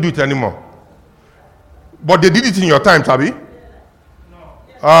 They don't do it anymore. But they did it in your time, Tabi?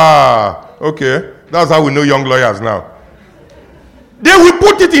 Okay. That's how we know young lawyers now. They will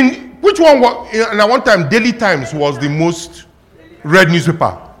put it in. Which one was? And at one time, Daily Times was the most read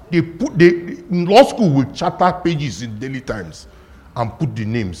newspaper. In law school will charter pages in Daily Times and put the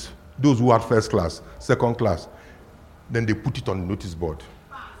names. Those who had first class, second class. Then they put it on the notice board.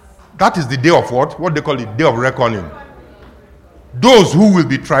 That is the day of what? What they call it? Day of reckoning. Those who will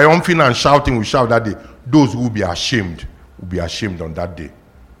be triumphing and shouting will shout that day. Those who will be ashamed on that day.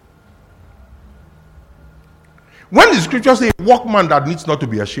 When the scripture says a workman that needs not to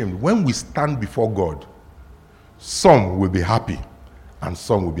be ashamed, when we stand before God, some will be happy and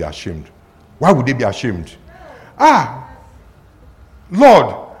some will be ashamed. Why would they be ashamed?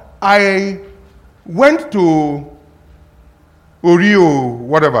 Lord, I went to Oreo,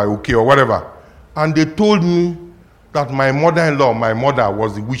 whatever, and they told me that my mother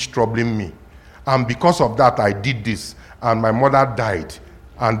was the witch troubling me. And because of that, I did this. And my mother died,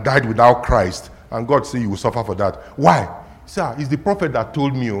 and died without Christ. And God said, you will suffer for that. Why? Sir, it's the prophet that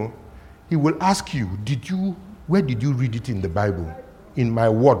told me, he will ask you, where did you read it in the Bible? In my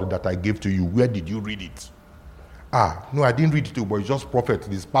word that I gave to you, where did you read it? No, I didn't read it too, but it's just prophet,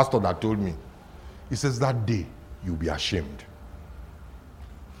 this pastor that told me. He says, that day, you'll be ashamed.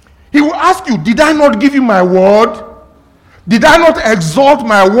 He will ask you, did I not give you my word? Did I not exalt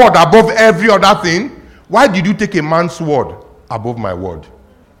my word above every other thing? Why did you take a man's word above my word?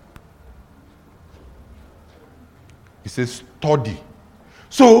 He says, study.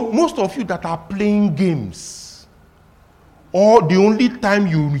 So, most of you that are playing games, or the only time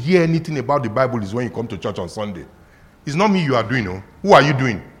you hear anything about the Bible is when you come to church on Sunday. It's not me you are doing, no? Who are you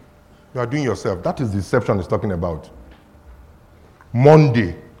doing? You are doing yourself. That is the deception he's talking about.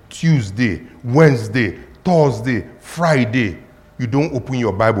 Monday, Tuesday, Wednesday, Thursday, Friday, you don't open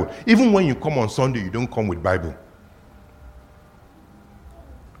your Bible. Even when you come on Sunday, you don't come with Bible.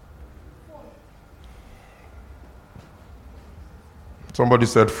 Somebody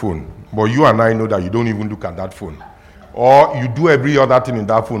said phone, but you and I know that you don't even look at that phone. Or you do every other thing in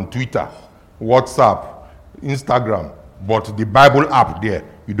that phone, Twitter, WhatsApp, Instagram, but the Bible app there,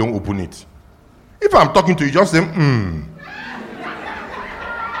 you don't open it. If I'm talking to you, just say,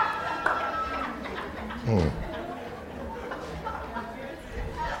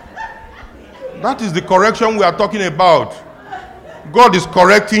 That is the correction we are talking about. God is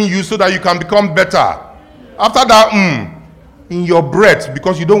correcting you so that you can become better. After that, in your breath,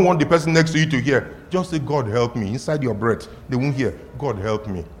 because you don't want the person next to you to hear, just say, God help me. Inside your breath, they won't hear, God help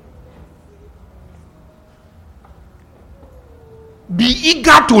me. Be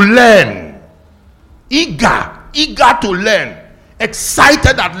eager to learn. eager to learn,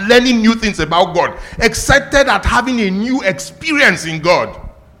 excited at learning new things about God, excited at having a new experience in God.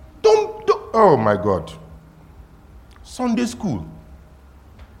 Don't oh my God. Sunday school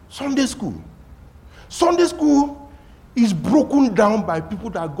is broken down by people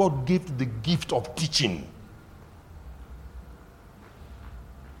that God gave the gift of teaching.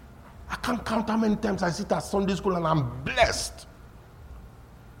 I can't count how many times I sit at Sunday school and I'm blessed.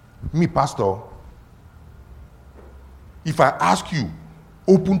 Me, pastor, if I ask you,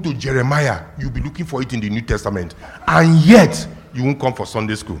 open to Jeremiah, you'll be looking for it in the New Testament, and yet you won't come for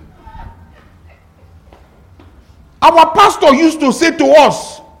Sunday school. Our pastor used to say to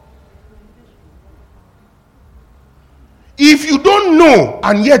us, if you don't know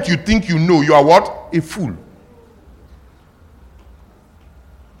and yet you think you know, you are what? A fool.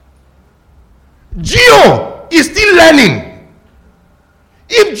 Gio is still learning.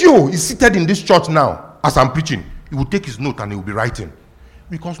 If Gio is seated in this church now as I'm preaching, he will take his note and he will be writing,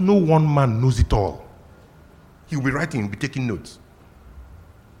 because no one man knows it all. He will be writing, he will be taking notes.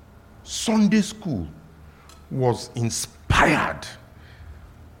 Sunday school was inspired,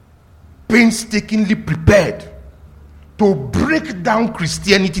 painstakingly prepared to break down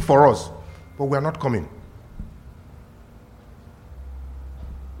Christianity for us, but we are not coming.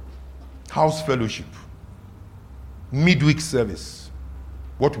 House fellowship, midweek service.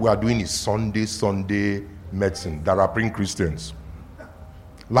 What we are doing is Sunday medicine. There are praying Christians.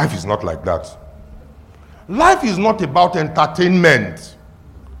 Life is not like that. Life is not about entertainment.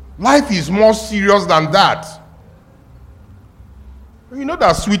 Life is more serious than that. You know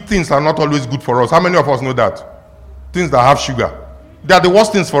that sweet things are not always good for us. How many of us know that? Things that have sugar. They are the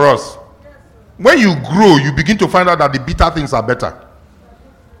worst things for us. When you grow, you begin to find out that the bitter things are better.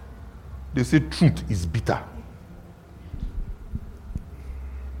 They say truth is bitter.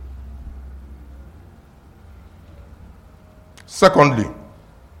 Secondly,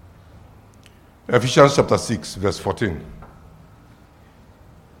 Ephesians chapter 6, verse 14.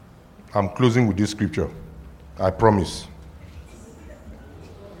 I'm closing with this scripture. I promise.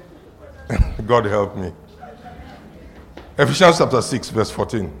 God help me. Ephesians chapter 6, verse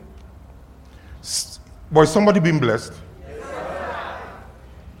 14. Boy, somebody being blessed?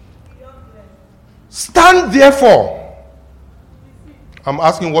 Stand therefore. I'm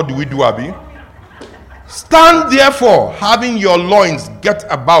asking, what do we do, Abi? Stand therefore, having your loins get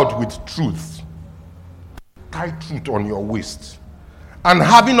about with truth. Tie truth on your waist. And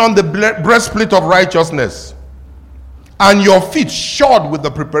having on the breastplate of righteousness. And your feet shod with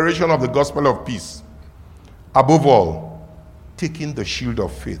the preparation of the gospel of peace. Above all, taking the shield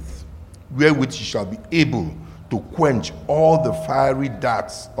of faith, wherewith you shall be able to quench all the fiery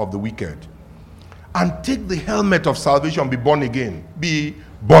darts of the wicked. And take the helmet of salvation, be born again. Be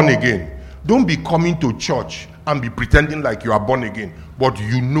born again. Don't be coming to church and be pretending like you are born again, but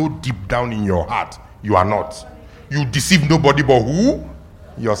you know deep down in your heart, you are not. You deceive nobody but who?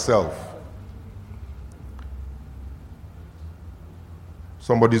 Yourself.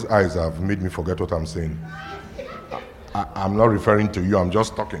 Somebody's eyes have made me forget what I'm saying. I'm not referring to you, I'm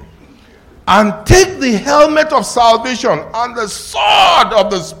just talking. And take the helmet of salvation and the sword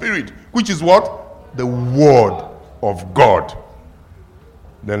of the Spirit, which is what? The word of God.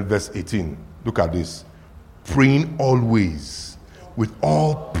 Then verse 18, look at this. Praying always with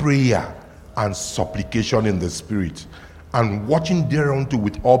all prayer and supplication in the Spirit, and watching thereunto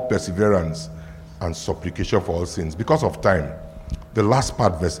with all perseverance and supplication for all sins. Because of time, the last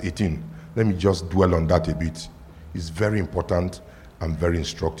part, verse 18, let me just dwell on that a bit. It's very important and very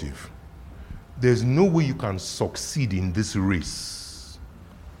instructive. There's no way you can succeed in this race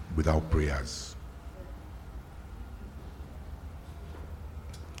without prayers.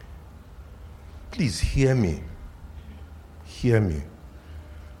 Please hear me. Hear me.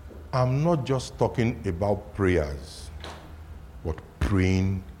 I'm not just talking about prayers, but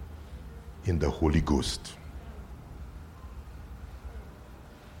praying in the Holy Ghost.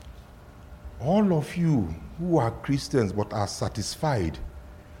 All of you who are Christians but are satisfied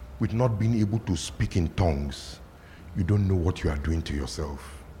with not being able to speak in tongues, you don't know what you are doing to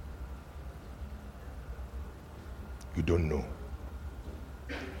yourself. You don't know.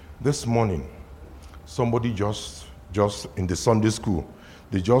 This morning, somebody just in the Sunday school,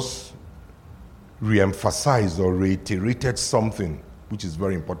 they just re-emphasized or reiterated something which is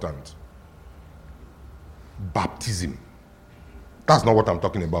very important. Baptism. That's not what I'm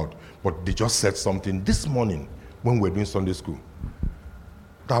talking about. But they just said something this morning when we were doing Sunday school.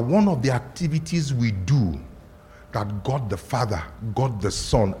 That one of the activities we do, that God the Father, God the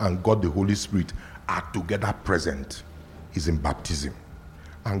Son, and God the Holy Spirit are together present, is in baptism.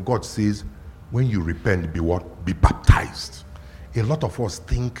 And God says, When you repent, be what? Be baptized. A lot of us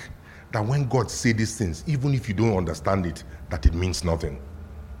think that when God says these things, even if you don't understand it, that it means nothing.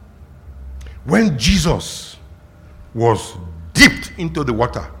 When Jesus was dipped into the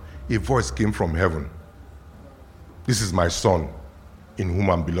water, a voice came from heaven. This is my son, in whom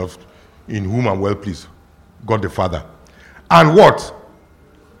I'm beloved, in whom I'm well pleased. God the Father. And what?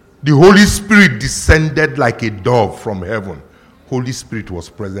 The Holy Spirit descended like a dove from heaven. Holy Spirit was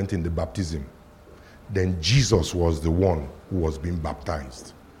present in the baptism. Then Jesus was the one who was being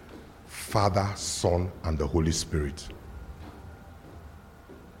baptized. Father, Son, and the Holy Spirit.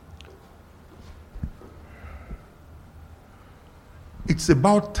 It's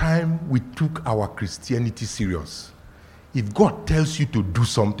about time we took our Christianity serious. If God tells you to do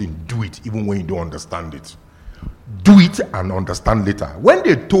something, do it even when you don't understand it. Do it and understand later. When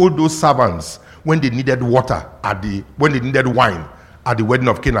they told those servants, when they needed water, when they needed wine at the wedding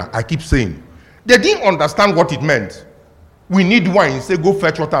of Cana, I keep saying, they didn't understand what it meant. We need wine. Say, go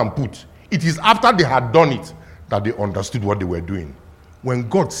fetch water and put. It is after they had done it that they understood what they were doing. When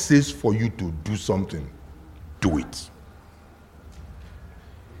God says for you to do something, do it.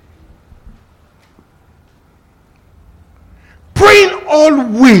 Praying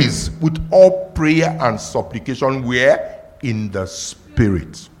always with all prayer and supplication, where? In the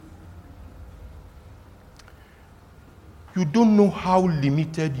Spirit. You don't know how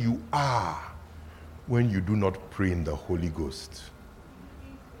limited you are when you do not pray in the Holy Ghost.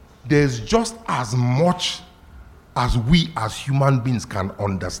 There's just as much as we as human beings can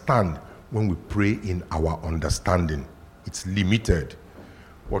understand when we pray in our understanding. It's limited.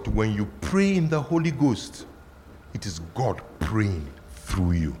 But when you pray in the Holy Ghost, it is God praying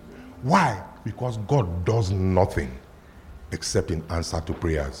through you. Why? Because God does nothing except in answer to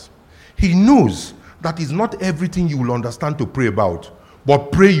prayers. He knows that it's not everything you will understand to pray about,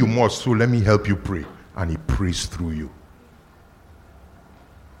 but pray you must, so let me help you pray. And he prays through you.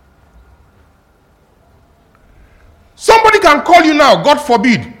 Somebody can call you now, God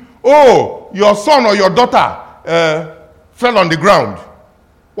forbid, oh, your son or your daughter fell on the ground.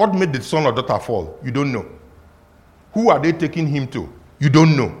 What made the son or daughter fall? You don't know. Who are they taking him to? You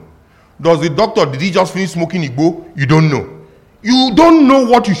don't know. Does the doctor, did he just finish smoking Igbo? You don't know. You don't know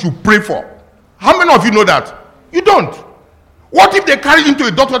what you should pray for. How many of you know that? You don't. What if they carry him to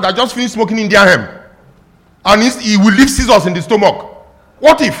a doctor that just finished smoking Indian hemp? And he will leave scissors in the stomach.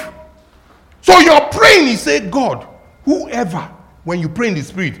 What if? So you're praying, you say, God, whoever, when you pray in the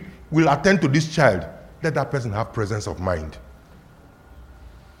Spirit, will attend to this child, let that person have presence of mind.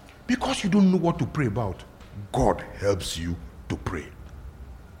 Because you don't know what to pray about, God helps you to pray.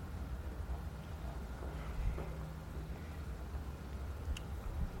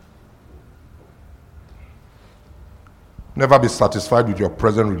 Never be satisfied with your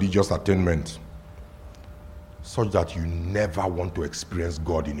present religious attainment, such that you never want to experience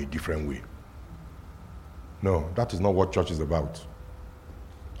God in a different way. No, that is not what church is about.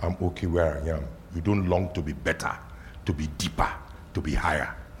 I'm okay where I am. You don't long to be better, to be deeper, to be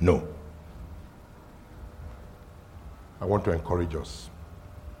higher. No. I want to encourage us.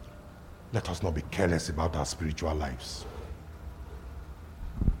 Let us not be careless about our spiritual lives.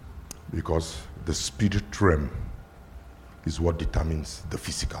 Because the spirit realm is what determines the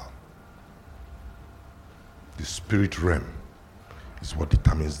physical. The spirit realm is what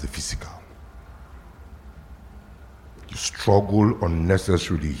determines the physical. You struggle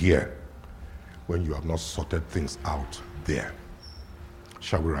unnecessarily here when you have not sorted things out there.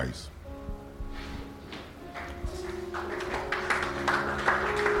 Shall we rise?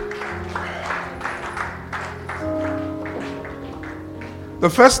 The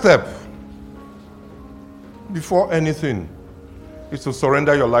first step before anything is to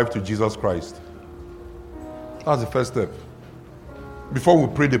surrender your life to Jesus Christ. That's the first step. Before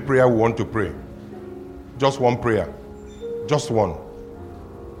we pray the prayer we want to pray, just one prayer. Just one.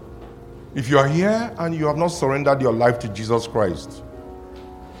 If you are here and you have not surrendered your life to Jesus Christ,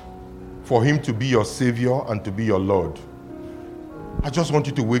 for him to be your Savior and to be your Lord, I just want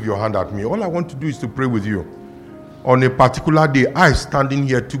you to wave your hand at me. All I want to do is to pray with you. On a particular day, I, standing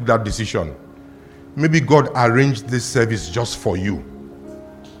here, took that decision. Maybe God arranged this service just for you.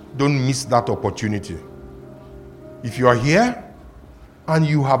 Don't miss that opportunity. If you are here and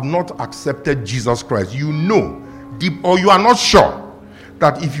you have not accepted Jesus Christ, you know deep, or you are not sure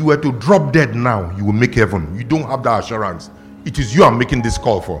that if you were to drop dead now, you will make heaven. You don't have that assurance. It is you I'm making this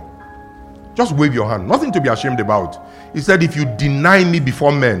call for. Just wave your hand. Nothing to be ashamed about. He said, if you deny me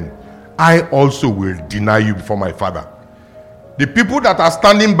before men, I also will deny you before my Father. The people that are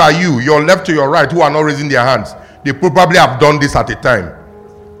standing by you, your left to your right, who are not raising their hands, they probably have done this at a time.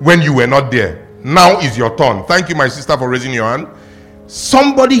 when you were not there. Now is your turn. Thank you, my sister, for raising your hand.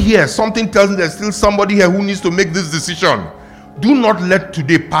 Somebody here, something tells me there's still somebody here who needs to make this decision. Do not let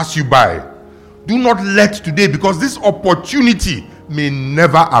today pass you by. Do not let today, because this opportunity may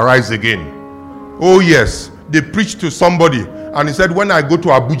never arise again. Oh yes, they preached to somebody and he said, when I go to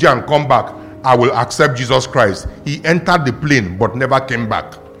Abuja and come back, I will accept Jesus Christ. He entered the plane but never came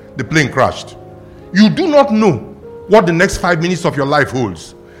back. The plane crashed. You do not know what the next 5 minutes of your life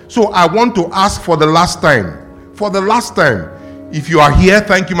holds. So I want to ask for the last time. For the last time. If you are here,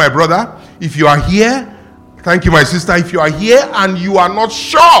 thank you, my brother. If you are here, thank you, my sister. If you are here and you are not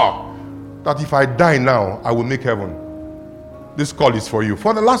sure that if I die now, I will make heaven, this call is for you.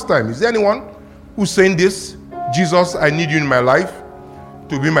 For the last time, is there anyone who's saying this? Jesus, I need you in my life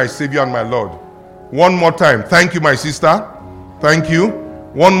to be my Savior and my Lord. One more time. Thank you, my sister. Thank you.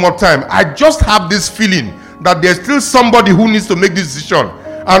 One more time. I just have this feeling that there's still somebody who needs to make this decision.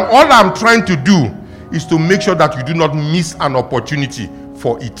 And all I'm trying to do is to make sure that you do not miss an opportunity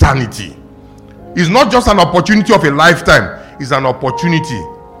for eternity. It's not just an opportunity of a lifetime. It's an opportunity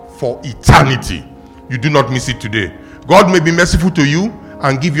for eternity. You do not miss it today. God may be merciful to you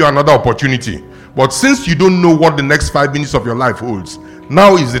and give you another opportunity. But since you don't know what the next 5 minutes of your life holds,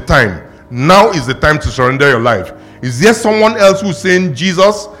 now is the time. Now is the time to surrender your life. Is there someone else who's saying,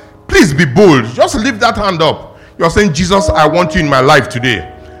 Jesus, please be bold. Just lift that hand up. You're saying, Jesus, I want you in my life today.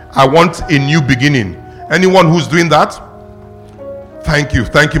 I want a new beginning. Anyone who's doing that? Thank you.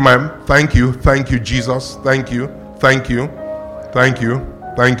 Thank you, ma'am. Thank you. Thank you, Jesus. Thank you. Thank you. Thank you.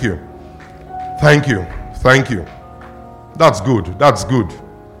 Thank you. Thank you. Thank you. That's good. That's good.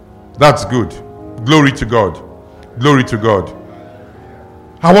 That's good. Glory to God. Glory to God.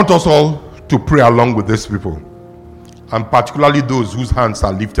 I want us all to pray along with these people, and particularly those whose hands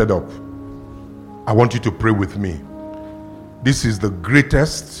are lifted up. I want you to pray with me. This is the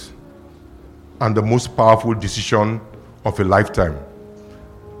greatest and the most powerful decision of a lifetime.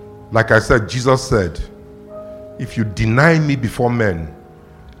 Like I said, Jesus said, if you deny me before men,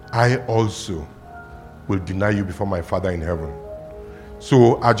 I also will deny you before my Father in heaven.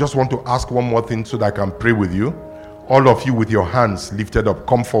 So I just want to ask one more thing so that I can pray with you. All of you with your hands lifted up,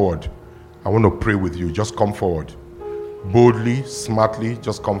 come forward. I want to pray with you. Just come forward. Boldly, smartly,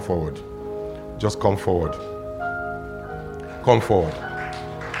 just come forward. Just come forward. Come forward.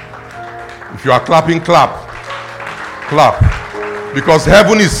 If you are clapping, clap. Clap. Because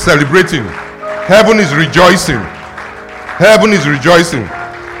heaven is celebrating. Heaven is rejoicing. Heaven is rejoicing.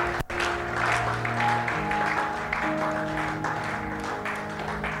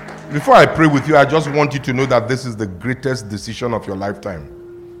 Before I pray with you, I just want you to know that this is the greatest decision of your lifetime.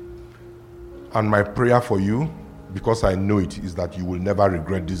 And my prayer for you, because I know it, is that you will never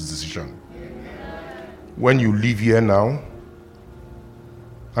regret this decision. When you leave here now,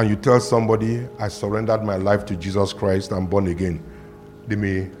 and you tell somebody, I surrendered my life to Jesus Christ, I'm born again, they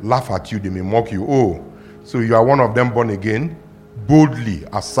may laugh at you, they may mock you. Oh, so you are one of them born again? Boldly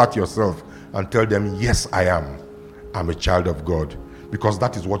assert yourself and tell them, yes, I am. I'm a child of God. Because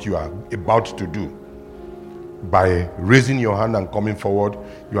that is what you are about to do. By raising your hand and coming forward,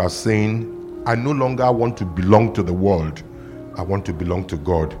 you are saying, I no longer want to belong to the world. I want to belong to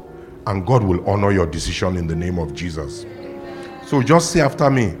God. And God will honor your decision in the name of Jesus. So just say after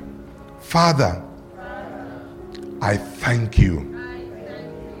me, Father, I thank you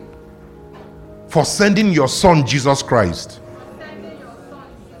for sending your Son, Jesus Christ,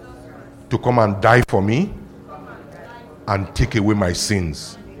 to come and die for me and take away my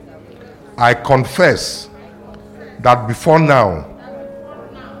sins. I confess that before now,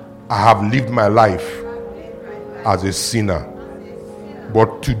 I have lived my life as a sinner.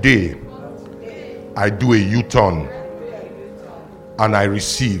 But today, I do a U-turn and I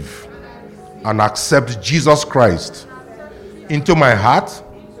receive and accept Jesus Christ into my heart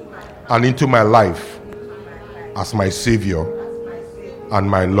and into my life as my Savior and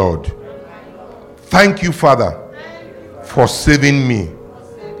my Lord. Thank you, Father, for saving me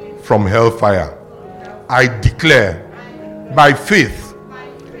from hellfire. I declare by faith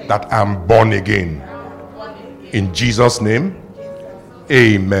that I am born again. In Jesus' name,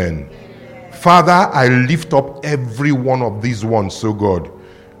 amen. Father, I lift up every one of these ones, so God,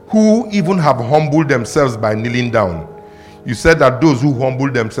 who even have humbled themselves by kneeling down. You said that those who humble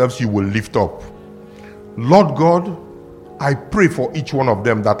themselves, you will lift up. Lord God, I pray for each one of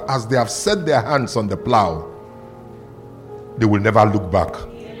them that as they have set their hands on the plow, they will never look back.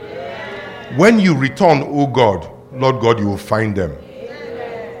 When you return, oh God, Lord God, you will find them.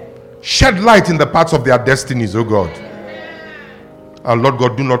 Shed light in the paths of their destinies, oh God. And Lord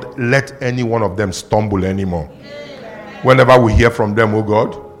God, do not let any one of them stumble anymore. Whenever we hear from them, oh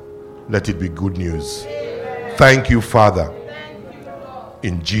God, let it be good news. Thank you, Father.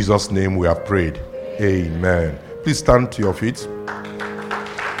 In Jesus' name we have prayed. Amen. Please stand to your feet.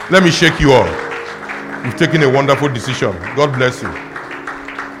 Let me shake you all. You've taken a wonderful decision. God bless you.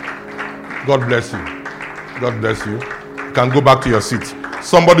 God bless you. God bless you. You can go back to your seat.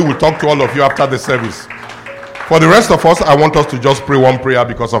 Somebody will talk to all of you after the service. For the rest of us, I want us to just pray one prayer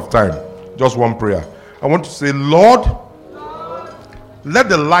because of time. Just one prayer. I want to say, Lord, let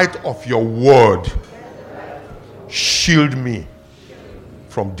the light of your word shield me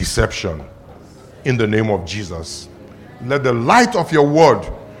from deception. In the name of Jesus. Let the light of your word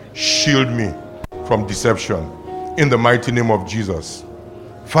shield me from deception. In the mighty name of Jesus.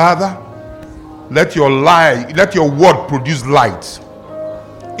 Father, let your word produce light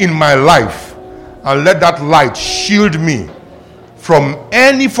in my life, and let that light shield me from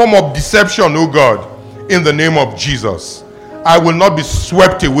any form of deception, oh God, in the name of Jesus. I will not be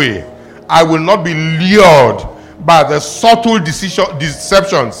swept away. I will not be lured by the subtle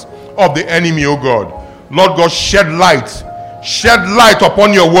deceptions of the enemy, oh God. Lord God, shed light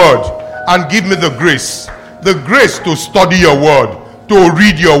upon your word and give me the grace to study your word, to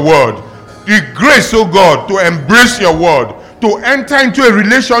read your word, the grace, oh God, to embrace your word, to enter into a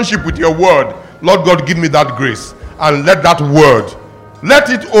relationship with your word. Lord God, give me that grace, and let that word, let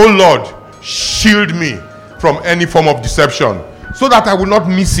it, oh Lord, shield me from any form of deception, so that I will not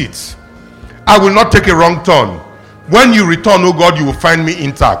miss it. I will not take a wrong turn. When you return, oh God, you will find me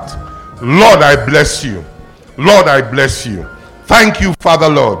intact. Lord, I bless you. Lord, I bless you. Thank you, Father,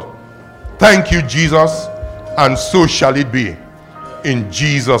 Lord. Thank you, Jesus. And so shall it be. In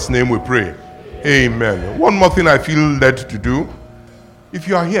Jesus' name we pray. Amen. One more thing I feel led to do. If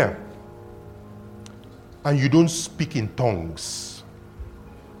you are here and you don't speak in tongues,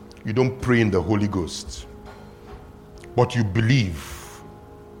 you don't pray in the Holy Ghost, but you believe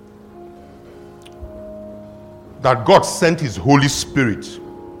that God sent his Holy Spirit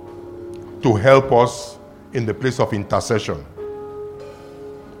to help us in the place of intercession,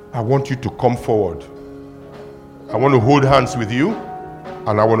 I want you to come forward. I want to hold hands with you,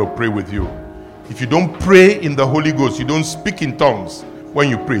 and I want to pray with you. If you don't pray in the Holy Ghost, you don't speak in tongues when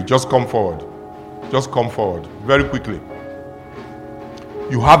you pray, just come forward. Just come forward very quickly.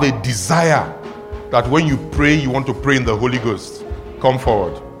 You have a desire that when you pray, you want to pray in the Holy Ghost. Come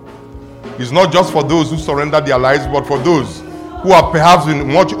forward. It's not just for those who surrender their lives, but for those who are perhaps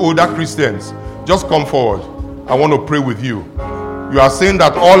much older Christians. Just come forward. I want to pray with you. You are saying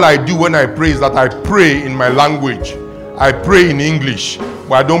that all I do when I pray is that I pray in my language. I pray in English,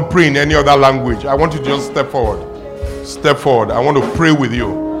 but I don't pray in any other language. I want you to just step forward. Step forward. I want to pray with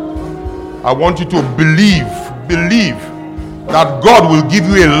you. I want you to believe that God will give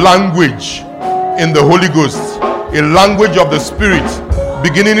you a language in the Holy Ghost, a language of the Spirit,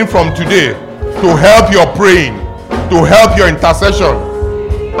 beginning from today, to help your praying, to help your intercession.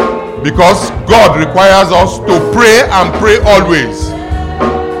 Because God requires us to pray and pray always.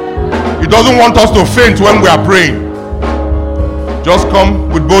 He doesn't want us to faint when we are praying. Just come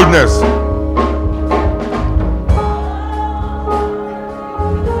with boldness.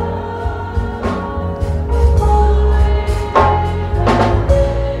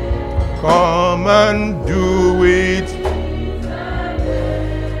 Come and do it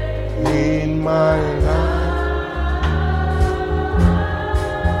in my life.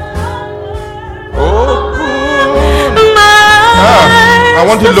 I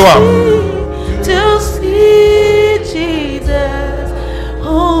want to lower. To see Jesus,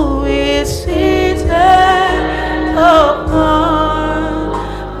 who is seated upon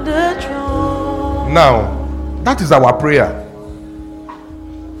the throne. Now, that is our prayer.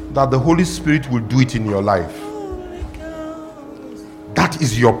 That the Holy Spirit will do it in your life. That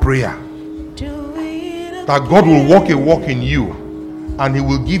is your prayer. That God will walk a walk in you, and he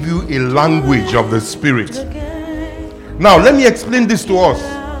will give you a language of the Spirit. Now, let me explain this to us.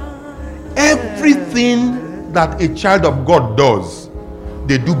 Everything that a child of God does,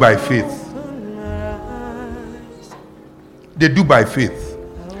 they do by faith. They do by faith.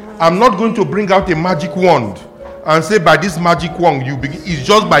 I'm not going to bring out a magic wand and say by this magic wand, it's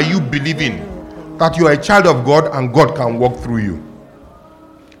just by you believing that you are a child of God and God can walk through you.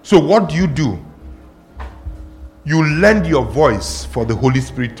 So what do? You lend your voice for the Holy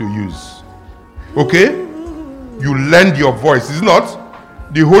Spirit to use. Okay? You lend your voice. It's not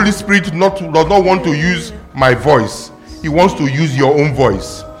the Holy Spirit does not want to use my voice. He wants to use your own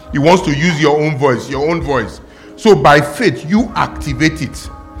voice. He wants to use your own voice. So by faith, you activate it.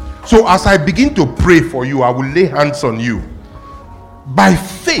 So as I begin to pray for you, I will lay hands on you. By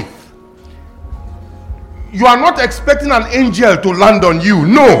faith. You are not expecting an angel to land on you.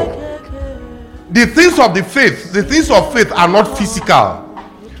 No. The things of the faith, the things of faith are not physical.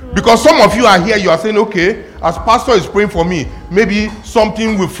 Because some of you are here, you are saying, okay, as pastor is praying for me, maybe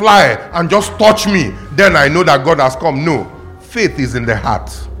something will fly and just touch me. Then I know that God has come. No. Faith is in the heart.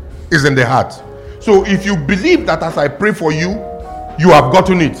 Is in the heart. So if you believe that as I pray for you, you have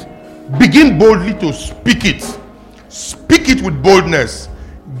gotten it, begin boldly to speak it. Speak it with boldness.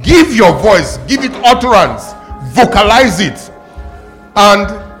 Give your voice. Give it utterance. Vocalize it. And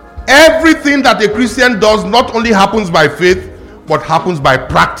everything that a Christian does not only happens by faith, but happens by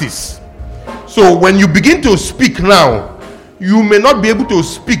practice. So when you begin to speak now, you may not be able to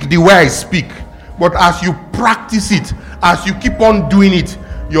speak the way I speak, but as you practice it, as you keep on doing it,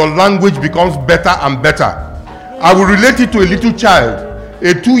 your language becomes better and better. I will relate it to a little child.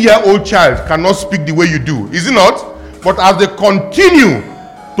 A 2-year-old child cannot speak the way you do, is it not? But as they continue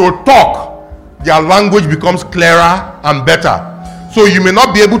to talk, their language becomes clearer and better. So you may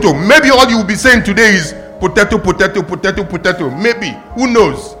not be able to. Maybe all you will be saying today is potato, potato, potato, potato. Maybe. Who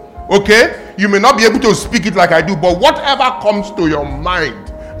knows? Okay? You may not be able to speak it like I do, but whatever comes to your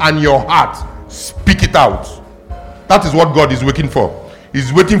mind and your heart, speak it out. That is what God is waiting for.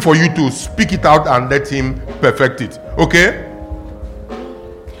 He's waiting for you to speak it out and let Him perfect it. Okay?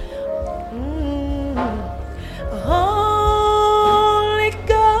 Holy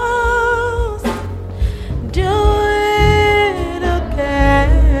Ghost, do it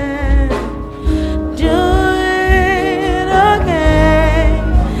again. Do it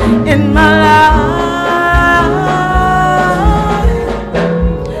again in my life.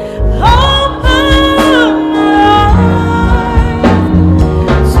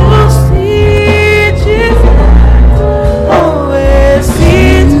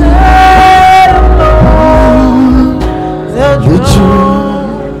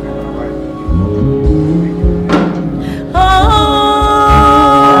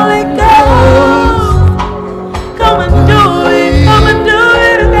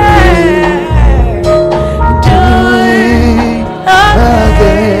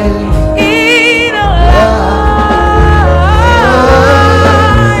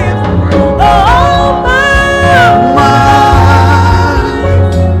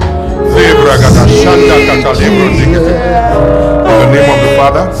 In the name of the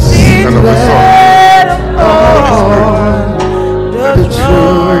Father and of the Son and of the Holy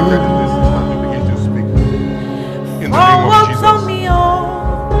Spirit. Let us begin to speak in the name of Jesus.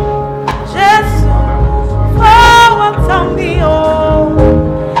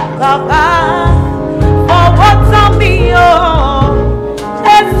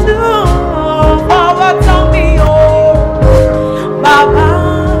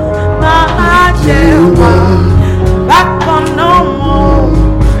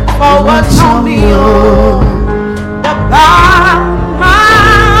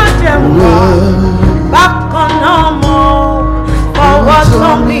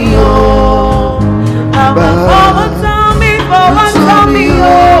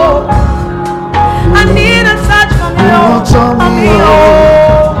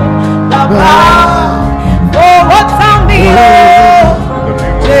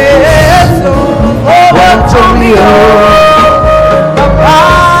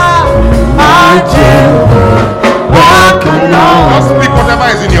 Just speak whatever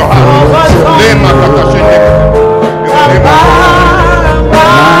is in your heart.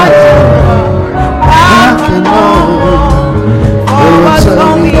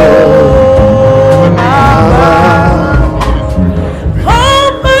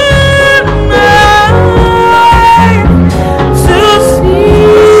 To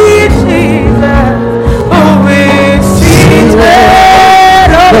see Jesus, oh, we see.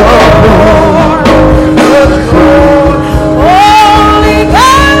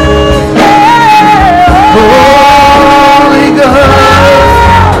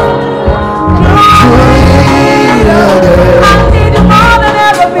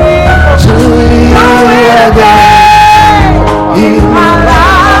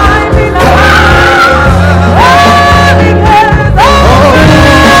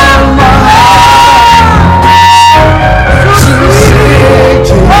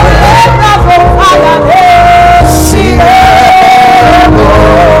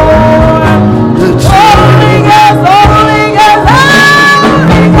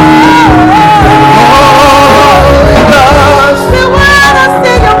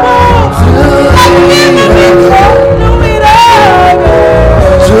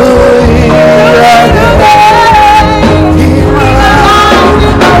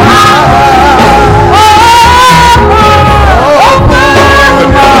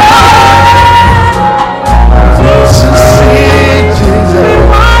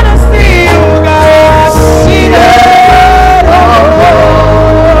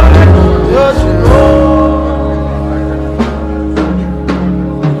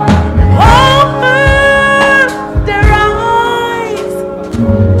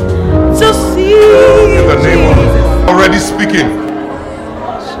 to see In the name of already speaking.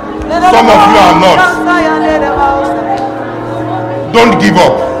 Some of you are not. Don't give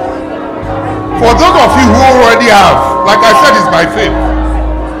up. For those of you who already have, like I said, it's by faith.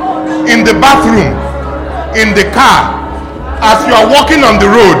 In the bathroom, in the car, as you are walking on the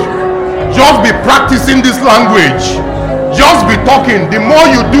road, just be practicing this language. Just be talking. The more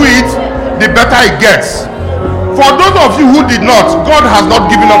you do it, the better it gets. For those of you who did not, God has not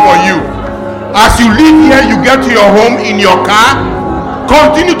given up on you. As you leave here, you get to your home in your car,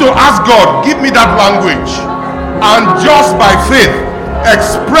 continue to ask God, give me that language. And just by faith,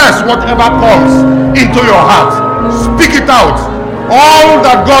 express whatever comes into your heart. Speak it out. All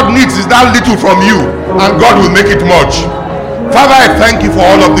that God needs is that little from you, and God will make it much. Father, I thank you for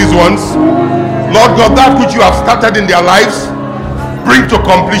all of these ones. Lord God, that which you have started in their lives, bring to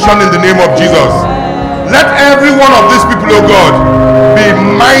completion in the name of Jesus. Let every one of these people, oh God, be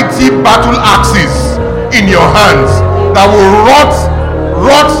mighty battle axes in your hands that will wrought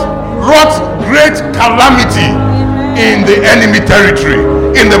great calamity in the enemy territory.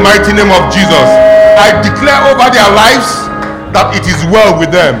 In the mighty name of Jesus, I declare over their lives that it is well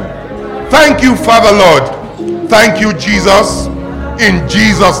with them. Thank you, Father Lord. Thank you, Jesus. In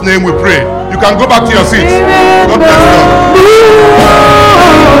Jesus' name we pray. You can go back to your seats. God bless you.